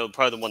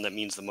 probably the one that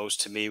means the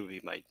most to me would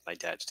be my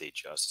dad's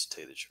Datejust, to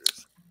tell you the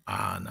truth.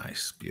 Ah,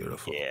 nice.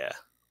 Beautiful. Yeah.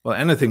 Well,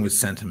 anything with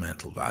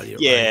sentimental value.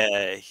 Yeah,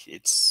 right?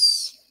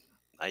 It's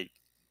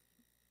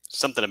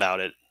something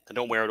about it. I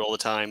don't wear it all the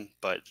time,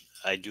 but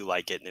I do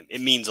like it. And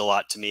it means a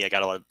lot to me. I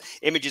got a lot of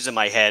images in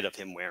my head of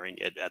him wearing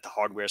it at the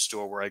hardware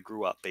store where I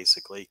grew up,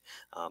 basically.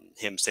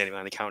 Him standing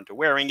on the counter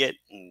wearing it.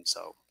 And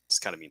so this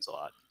kind of means a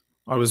lot.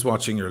 I was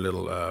watching your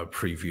little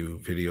preview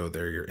video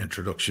there, your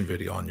introduction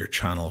video on your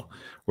channel,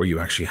 where you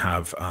actually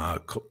have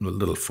a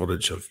little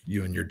footage of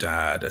you and your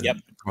dad Yep.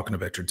 and talking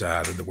about your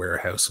dad in the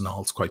warehouse and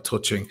all. It's quite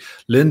touching.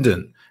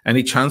 Lyndon,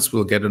 any chance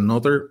we'll get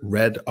another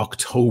Red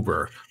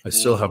October? I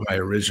still have my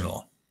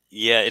original.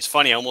 Yeah, it's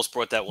funny. I almost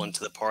brought that one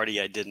to the party.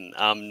 I didn't.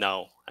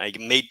 No, I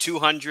made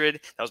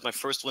 200. That was my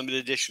first limited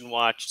edition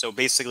watch. So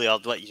basically,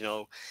 I'll let you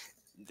know,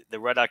 the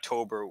Red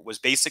October was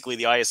basically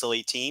the ISL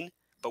 18,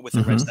 but with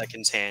a red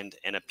seconds hand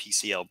and a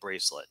PCL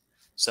bracelet.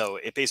 So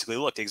it basically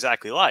looked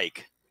exactly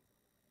like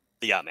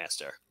the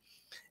Yachtmaster.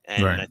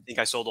 And Right. I think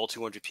I sold all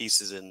 200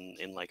 pieces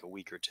in like a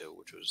week or two,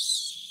 which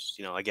was,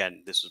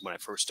 again, this was when I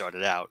first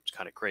started out. It's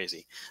kind of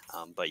crazy.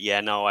 But yeah,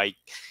 no, I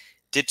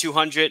did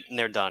 200 and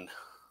they're done.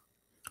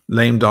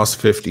 Lame DOS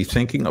 50,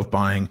 thinking of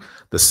buying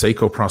the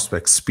Seiko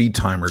Prospect Speed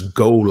Timer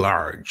Go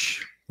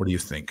Large. What do you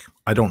think?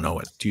 I don't know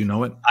it. Do you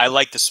know it? I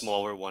like the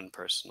smaller one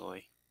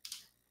personally.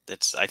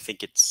 I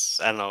think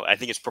I don't know. I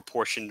think it's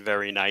proportioned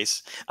very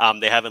nice.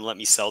 They haven't let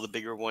me sell the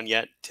bigger one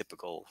yet.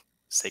 Typical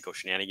Seiko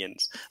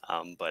shenanigans.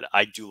 But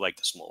I do like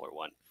the smaller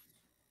one.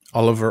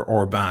 Oliver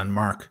Orban,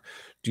 Mark,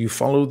 do you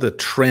follow the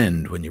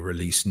trend when you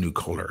release a new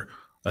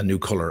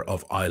color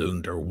of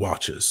Islander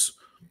watches?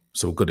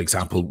 So a good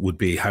example would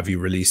be, have you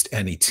released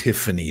any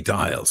Tiffany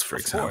dials, for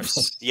example? Of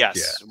course,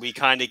 yes. We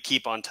kind of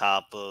keep on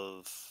top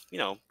of,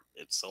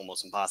 it's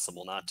almost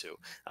impossible not to.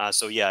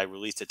 So yeah, I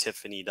released a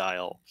Tiffany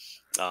dial,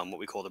 what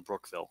we call the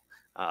Brookville,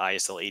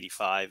 ISL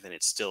 85, and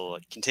it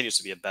continues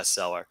to be a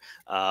bestseller.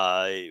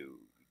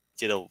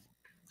 Did a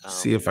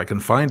See if I can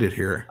find it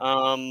here.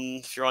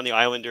 If you're on the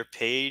Islander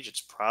page,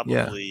 it's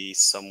probably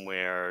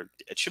somewhere.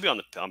 It should be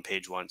on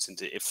page 1,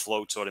 since it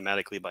floats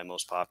automatically by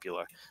most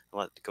popular.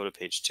 Let's go to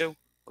page 2.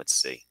 Let's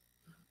see.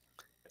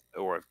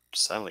 Or I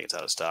don't think it's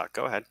out of stock.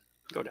 Go ahead.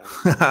 Go down.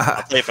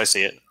 I'll tell you if I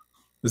see it.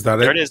 Is that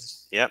There it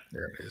is. Yep.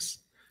 There it is.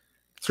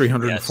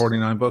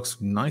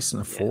 $349. Nice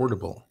and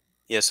affordable.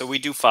 Yeah, so we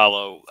do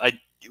follow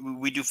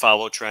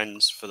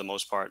trends for the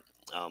most part.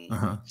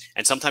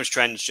 And sometimes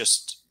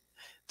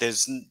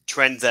there's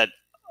trends that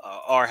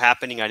are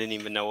happening I didn't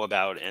even know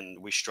about, and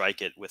we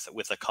strike it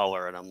with a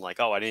color, and I'm like,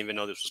 oh, I didn't even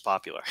know this was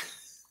popular.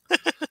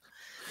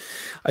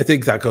 I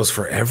think that goes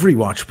for every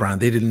watch brand.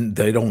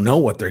 They don't know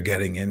what they're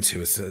getting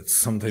into. It's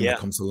something that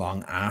comes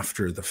along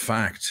after the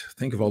fact.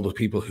 Think of all the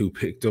people who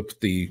picked up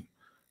the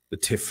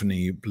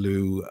Tiffany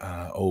blue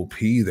OP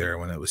there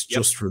when it was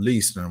just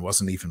released and it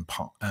wasn't even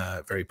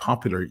very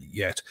popular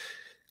yet.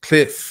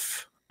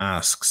 Cliff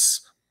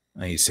asks,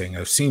 and he's saying,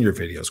 I've seen your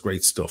videos,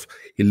 great stuff.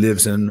 He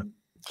lives in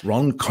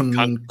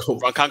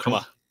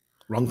Ronkonkoma.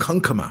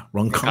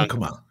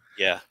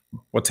 Yeah.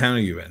 What town are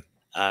you in?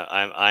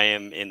 I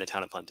am in the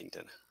town of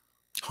Huntington.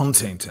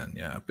 Huntington,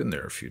 yeah, I've been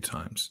there a few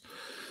times.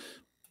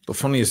 The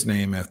funniest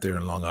name out there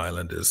in Long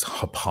Island is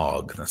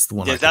Hauppauge. That's the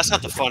one. Yeah, that's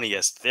not the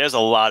funniest. There's a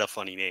lot of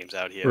funny names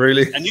out here.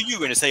 Really? I knew you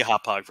were going to say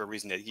Hauppauge for a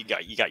reason. That you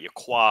got your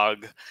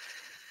Quag.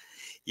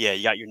 Yeah,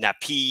 you got your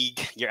Napeague,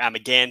 your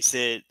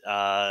Amagansett.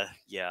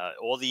 Yeah,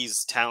 all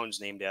these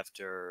towns named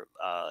after,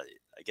 I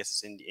guess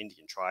it's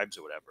Indian tribes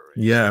or whatever.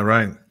 Yeah,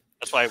 right.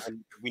 That's why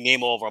we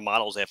name all of our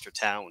models after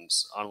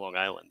towns on Long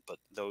Island, but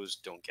those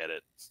don't get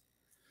it.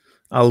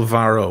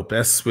 Alvaro,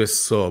 best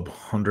Swiss sub,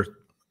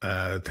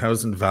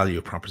 100,000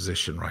 value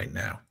proposition right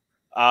now.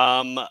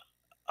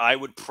 I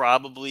would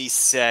probably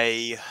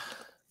say,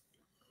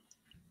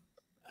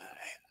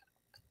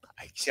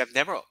 I've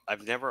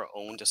never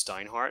owned a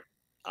Steinhardt,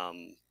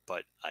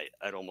 but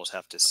I'd almost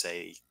have to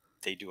say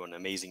they do an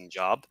amazing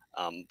job.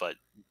 But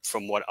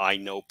from what I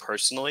know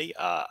personally,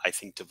 I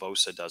think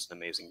Devosa does an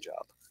amazing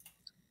job.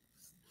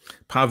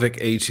 Pavik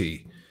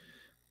 80.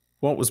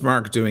 What was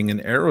Mark doing in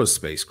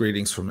aerospace?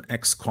 Greetings from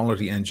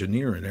ex-quality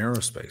engineer in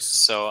aerospace.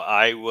 So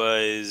I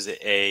was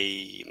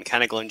a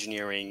mechanical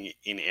engineering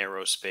in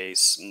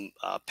aerospace,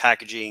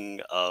 packaging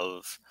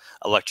of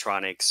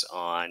electronics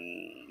on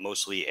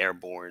mostly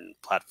airborne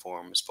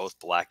platforms, both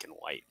black and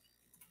white.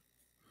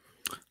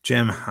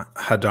 Jem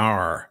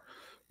Hadar,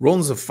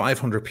 runs of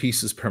 500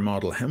 pieces per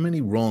model. How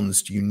many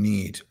runs do you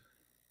need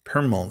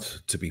per month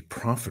to be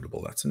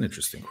profitable? That's an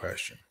interesting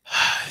question.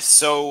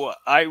 So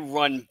I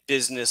run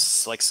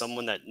business like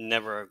someone that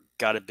never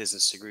got a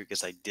business degree,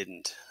 because I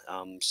didn't.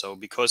 So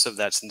because of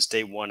that, since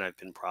day one, I've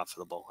been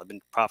profitable. I've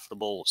been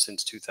profitable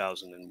since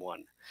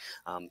 2001.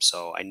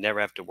 So I never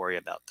have to worry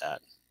about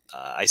that.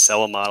 I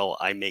sell a model,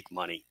 I make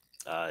money.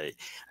 I've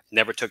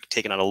never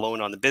taken out a loan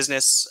on the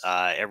business.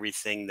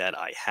 Everything that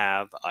I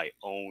have, I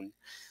own.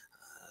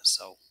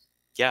 So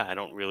yeah, I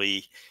don't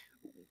really.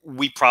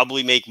 We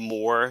probably make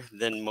more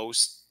than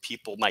most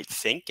people might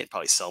think, and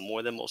probably sell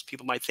more than most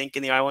people might think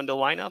in the Islander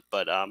lineup.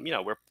 But,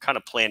 we're kind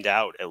of planned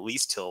out at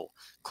least till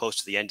close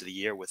to the end of the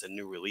year with a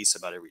new release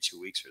about every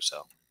 2 weeks or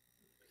so.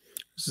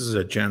 This is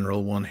a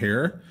general one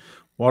here.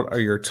 What are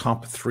your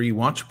top 3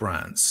 watch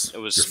brands? It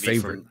was your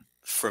favorite.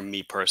 For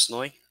me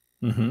personally.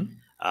 Mm-hmm.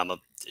 I'm a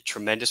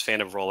tremendous fan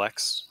of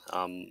Rolex.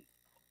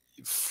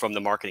 From the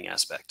marketing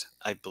aspect,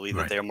 I believe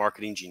that they are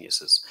marketing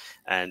geniuses,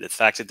 and the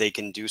fact that they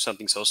can do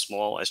something so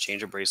small as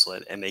change a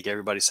bracelet and make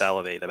everybody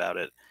salivate about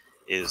it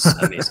is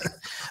amazing. This is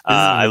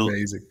I,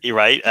 amazing. you're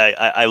right.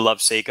 I love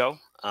Seiko.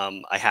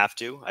 I have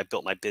to. I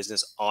built my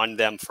business on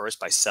them first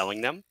by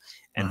selling them,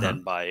 and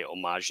then by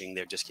homaging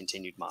their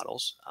discontinued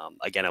models.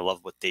 Again, I love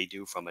what they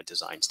do from a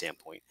design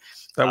standpoint.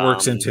 That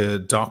works into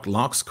Doc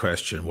Locke's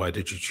question. Why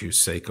did you choose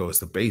Seiko as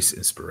the base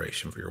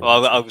inspiration for your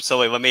well, watch? so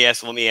wait, let me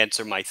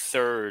answer my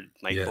third.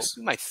 Yes.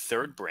 My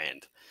third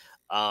brand.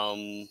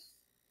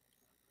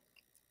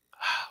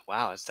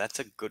 Wow, that's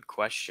a good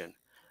question.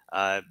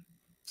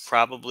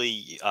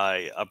 Probably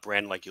a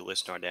brand like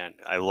Ulysse Nardin.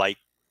 I like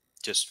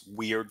just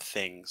weird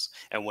things.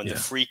 And when the Yeah.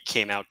 Freak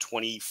came out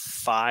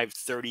 25,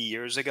 30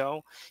 years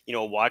ago, you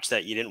know, a watch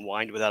that you didn't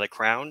wind without a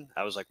crown,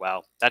 I was like,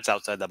 wow, that's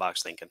outside the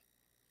box thinking.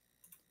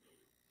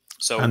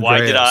 So why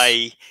did Andreas.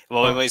 I?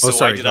 Well, Oh, so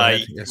sorry. Go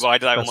ahead. Yes, why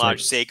did I that's right.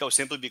 homage Seiko?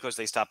 Simply because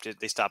they stopped it.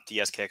 They stopped the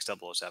SKX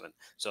 007.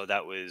 So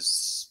that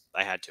was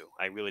I had to.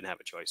 I really didn't have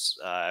a choice.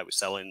 I was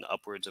selling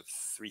upwards of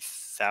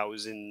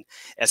 3,000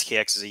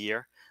 SKXs a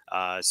year.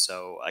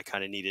 So I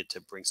kind of needed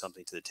to bring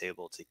something to the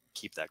table to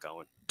keep that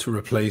going. To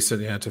replace it,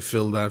 yeah, to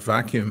fill that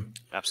vacuum.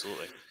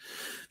 Absolutely.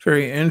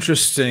 Very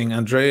interesting.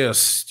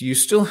 Andreas, do you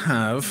still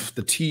have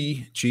the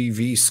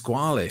TGV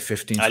Squale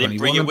 1521 I didn't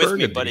bring it with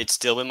Burgundy? me, but it's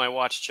still in my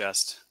watch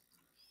chest.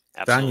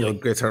 Absolutely. Daniel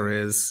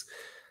Gutierrez,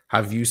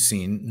 have you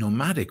seen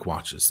Nomadic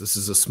Watches? This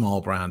is a small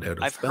brand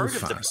out of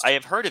Belfast. I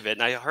have heard of it,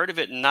 and I heard of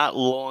it not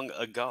long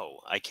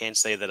ago. I can't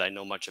say that I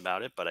know much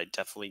about it, but I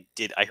definitely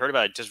did. I heard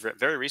about it just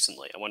very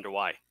recently. I wonder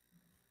why.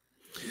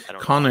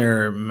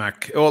 Connor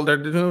Mac. Well, they're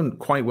doing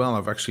quite well.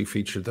 I've actually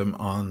featured them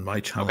on my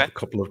channel a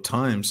couple of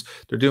times.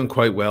 They're doing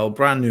quite well.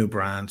 Brand new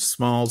brand,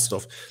 small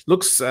stuff.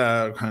 Looks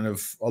kind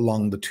of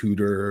along the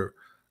Tudor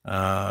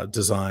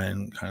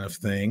design kind of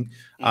thing.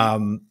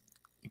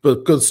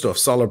 But good stuff.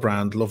 Solid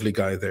brand. Lovely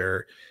guy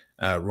there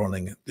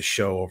running the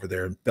show over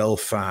there in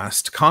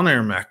Belfast.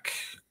 Connor Mac,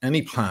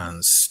 any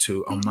plans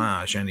to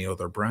homage any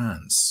other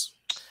brands?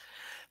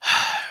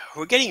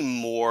 We're getting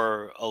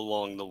more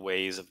along the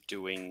ways of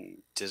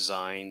doing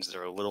designs that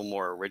are a little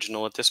more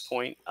original at this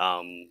point.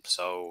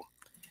 So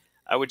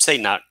I would say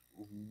not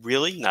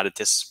really, not at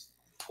this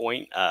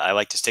point. I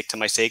like to stick to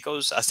my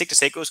Seikos. I stick to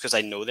Seikos because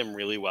I know them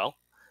really well.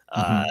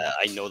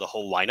 I know the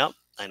whole lineup.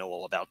 I know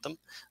all about them.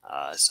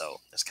 So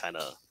that's kind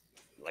of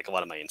like a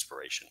lot of my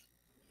inspiration.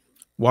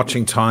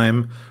 Watching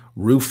Time,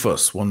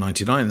 Rufus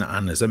 199,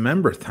 and as a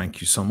member,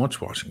 thank you so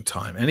much, Watching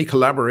Time. Any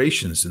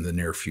collaborations in the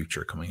near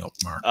future coming up,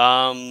 Mark?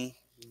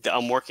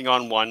 I'm working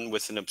on one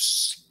with an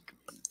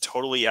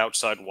totally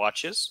outside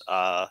watches.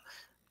 A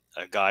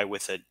guy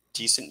with a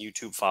decent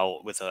YouTube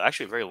follow, with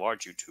actually a very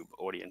large YouTube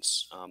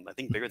audience. I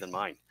think bigger than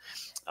mine.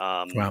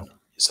 Wow.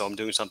 So I'm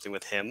doing something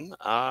with him,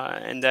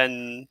 and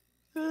then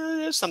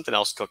there's something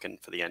else cooking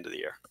for the end of the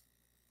year.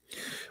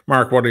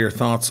 Mark, what are your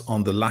thoughts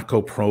on the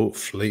Laco Pro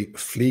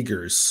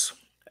Fliegers?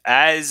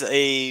 As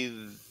a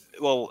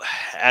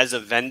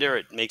vendor,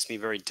 it makes me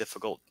very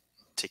difficult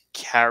to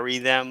carry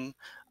them.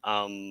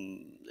 I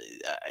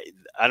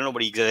don't know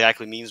what he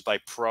exactly means by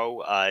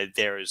pro.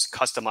 There's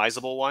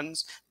customizable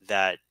ones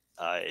that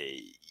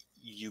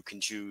you can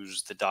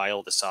choose the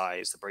dial, the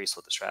size, the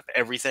bracelet, the strap,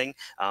 everything,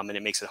 and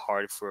it makes it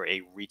hard for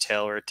a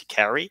retailer to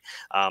carry.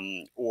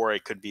 Or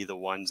it could be the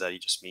ones that he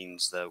just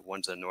means the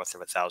ones that are north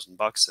of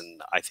 $1,000,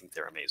 and I think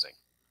they're amazing.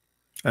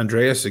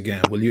 Andreas,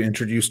 again, will you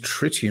introduce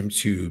tritium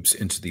tubes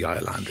into the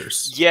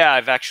Islanders? Yeah,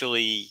 I've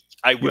actually.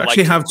 I would you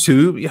actually have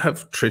two. You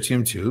have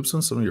tritium tubes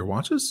on some of your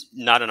watches?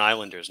 Not on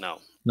Islanders, no.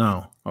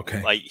 No.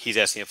 Okay. Like he's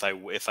asking if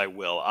I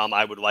will.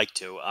 I would like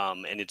to.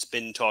 And it's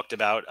been talked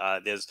about.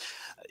 There's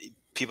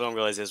people don't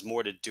realize there's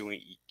more to doing.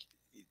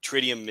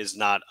 Tritium is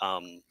not.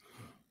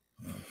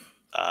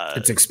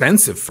 It's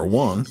expensive for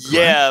one.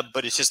 Yeah,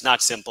 but it's just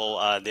not simple.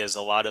 There's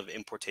a lot of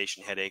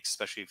importation headaches,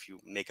 especially if you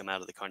make them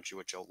out of the country,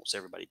 which almost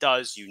everybody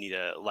does. You need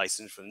a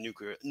license from the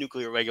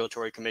Nuclear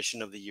Regulatory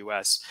Commission of the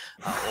U.S.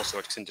 Also,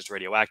 it's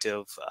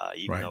radioactive,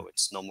 even though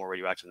it's no more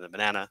radioactive than a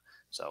banana.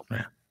 So,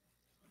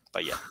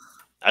 but yeah,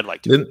 I'd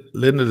like to.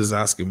 Linda is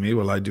asking me,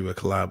 will I do a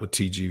collab with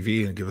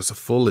TGV and give us a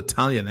full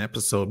Italian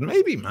episode?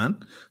 Maybe,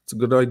 man. It's a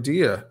good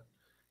idea.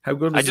 How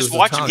good is I just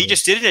watched him. He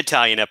just did an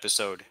Italian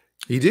episode.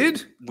 He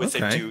did? With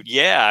a dude.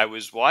 Yeah, I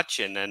was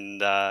watching,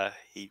 and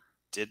he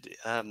did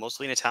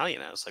mostly in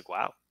Italian. I was like,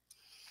 wow.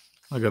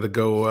 I got to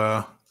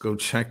go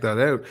check that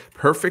out.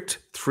 Perfect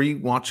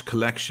 3-watch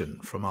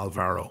collection from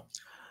Alvaro.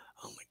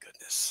 Oh, my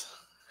goodness.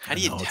 How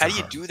do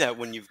you do that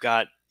when you've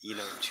got,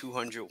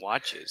 200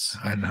 watches?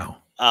 I know.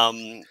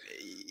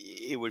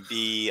 It would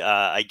be,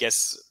 I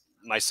guess,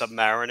 my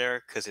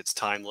Submariner, because it's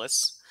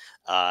timeless.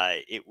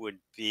 It would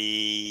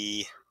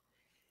be,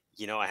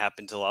 I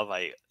happen to love,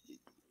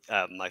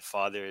 my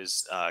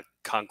father's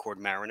Concord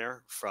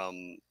Mariner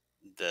from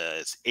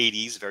the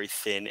 80s, very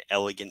thin,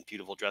 elegant,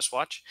 beautiful dress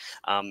watch.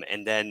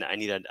 And then I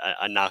need a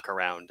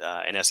knockaround,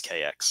 an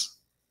SKX.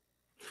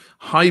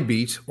 High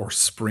beat or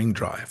spring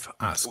drive,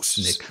 asks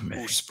Nick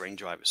May. Spring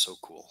drive is so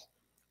cool.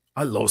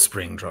 I love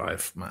spring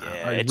drive, man.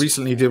 Yeah, I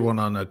recently did one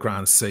on a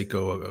Grand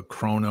Seiko, a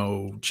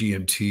Chrono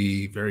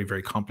GMT, very,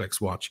 very complex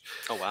watch.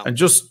 Oh, wow. And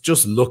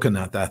just looking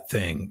at that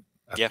thing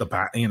at the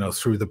back,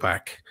 through the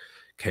back,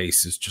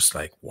 case is just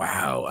like,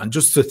 wow. And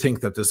just to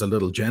think that there's a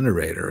little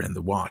generator in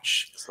the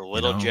watch. It's a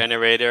little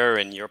generator,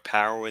 and you're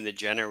powering the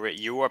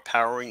generator. You are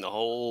powering the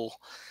whole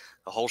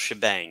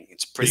shebang.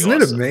 It's pretty Isn't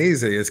awesome. it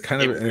amazing? It's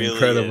kind of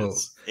incredible.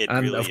 It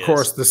and really of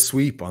course, is. the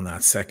sweep on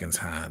that seconds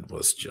hand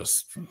was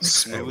just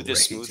Smooth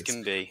as smooth outrageous.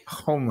 can be.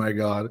 Oh my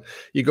God.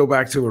 You go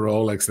back to a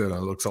Rolex, then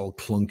it looks all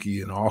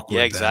clunky and awkward.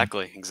 Yeah,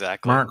 exactly.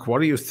 Exactly. Mark,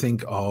 what do you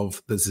think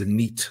of the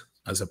Zenith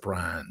as a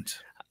brand?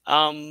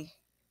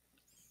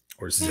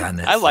 Or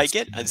Zenith? I like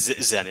it.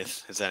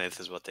 Zenith. Zenith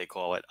is what they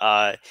call it.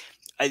 I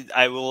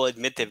will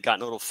admit they've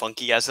gotten a little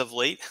funky as of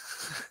late.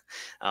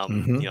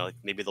 You know, like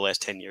maybe the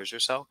last 10 years or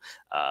so.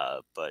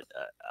 But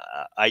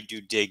I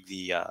do dig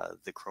the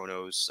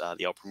Chronos,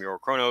 the El Primero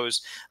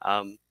Chronos.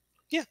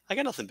 Yeah, I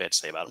got nothing bad to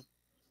say about them.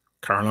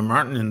 Carolyn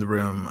Martin in the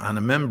room and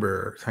a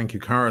member. Thank you,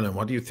 Carolyn.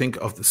 What do you think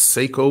of the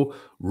Seiko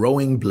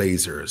rowing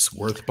blazers?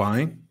 Worth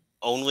buying?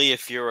 Only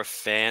if you're a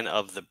fan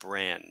of the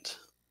brand.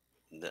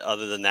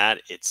 Other than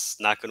that, it's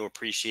not going to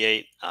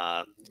appreciate.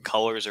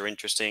 Colors are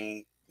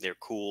interesting. They're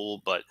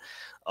cool. But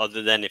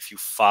other than if you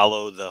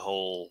follow the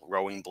whole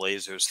rowing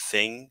blazers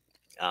thing,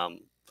 other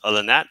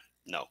than that,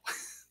 no.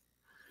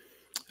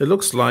 It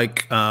looks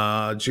like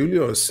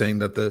Giulio is saying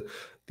that the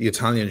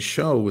Italian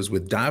show was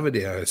with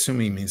Davide. I assume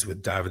he means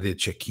with Davide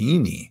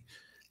Cecchini,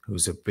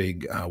 who's a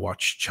big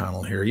watch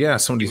channel here. Yeah,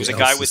 somebody. He was a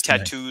guy with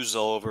tattoos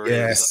all over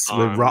his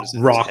arms.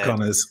 With rock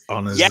on his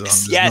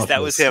yes, knuckles.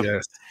 That was him.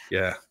 Yes,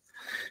 yeah.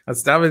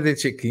 That's Davide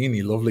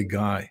Cecchini, lovely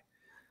guy.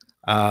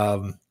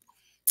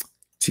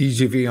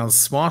 TGV on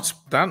SWAT,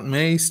 that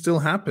may still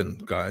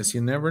happen, guys. You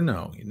never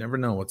know. You never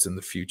know what's in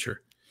the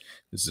future.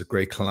 This is a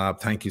great collab.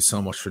 Thank you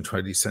so much for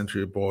 20th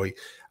Century Boy.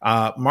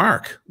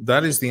 Mark,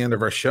 that is the end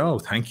of our show.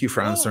 Thank you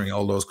for answering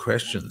all those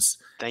questions.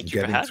 Thank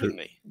you for having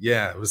me.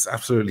 Yeah, it was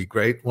absolutely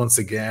great. Once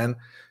again,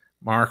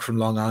 Mark from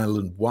Long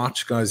Island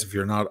Watch. Guys, if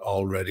you're not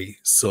already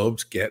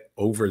subbed, get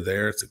over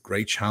there. It's a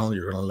great channel.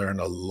 You're going to learn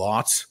a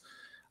lot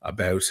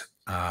about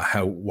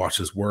how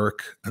watches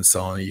work and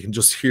so on. You can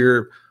just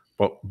hear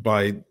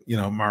by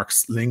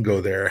Mark's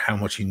lingo there how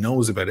much he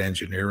knows about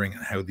engineering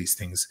and how these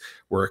things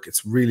work.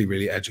 It's really,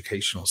 really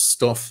educational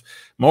stuff.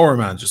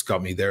 Mowerman just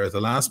got me there at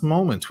the last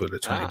moment with a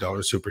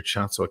 $20 super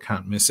chat, so I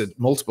can't miss it.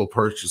 Multiple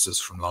purchases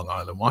from Long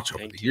Island Watch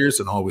over the years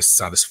and always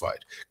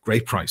satisfied.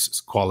 Great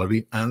prices,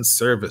 quality and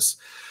service,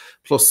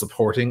 plus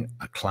supporting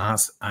a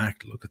class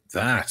act. Look at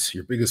that.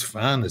 Your biggest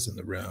fan is in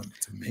the room.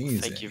 It's amazing.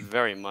 Thank you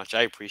very much.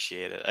 I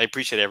appreciate it. I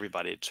appreciate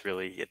everybody. It's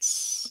really, it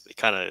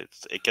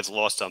gets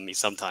lost on me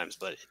sometimes,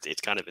 but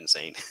it's kind of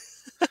insane.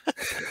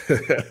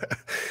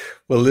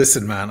 Well,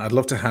 listen, man, I'd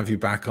love to have you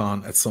back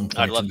on at some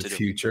point in the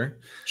future.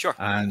 Sure.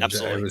 And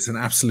absolutely. It was an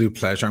absolute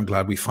pleasure. I'm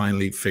glad we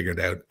finally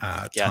figured out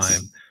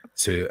time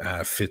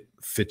to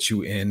fit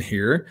you in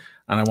here.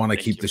 And I want to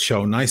keep the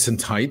show nice and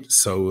tight.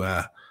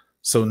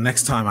 So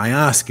next time I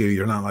ask you,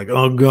 you're not like,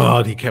 oh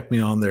God, he kept me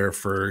on there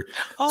for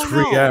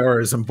 3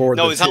 hours and bored.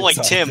 No, it's not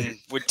like Tim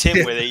with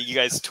Tim, where you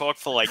guys talk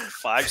for like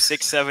 5,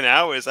 6, 7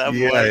 hours.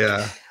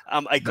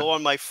 I go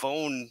on my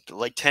phone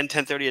like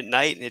 10:30 at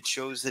night, and it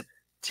shows that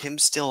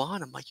Tim's still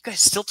on. I'm like, you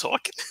guys still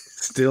talking?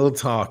 Still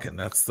talking.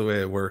 That's the way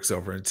it works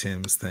over at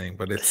Tim's thing.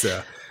 But it's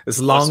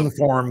long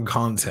form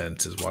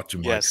content is what you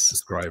might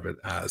describe it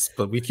as.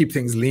 But we keep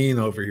things lean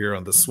over here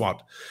on the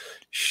SWAT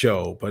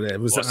show. But it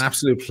was an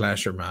absolute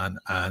pleasure, man.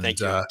 And thank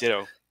you.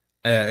 Ditto.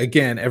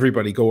 Again,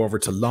 everybody go over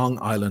to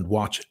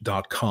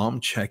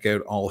longislandwatch.com. Check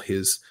out all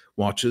his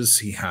watches.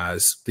 He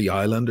has the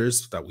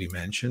Islanders that we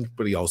mentioned,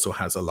 but he also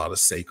has a lot of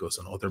Seikos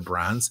and other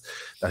brands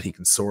that he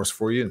can source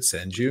for you and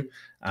send you.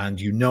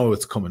 And you know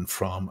it's coming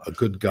from a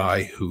good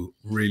guy who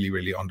really,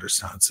 really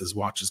understands his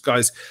watches.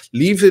 Guys,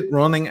 leave it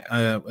running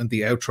in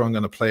the outro. I'm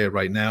going to play it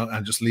right now,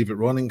 and just leave it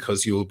running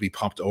because you will be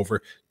popped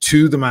over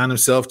to the man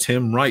himself,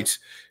 Tim Wright,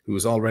 who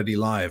is already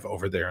live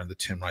over there on the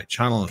Tim Wright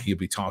channel. And he'll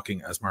be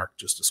talking, as Mark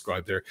just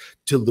described there,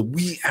 till the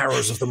wee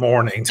hours of the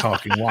morning,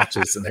 talking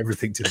watches and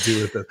everything to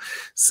do with it.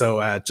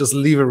 So just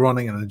leave it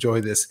running and enjoy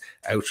this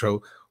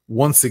outro.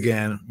 Once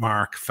again,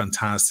 Mark,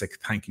 fantastic.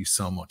 Thank you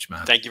so much,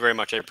 man. Thank you very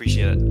much. I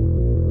appreciate it.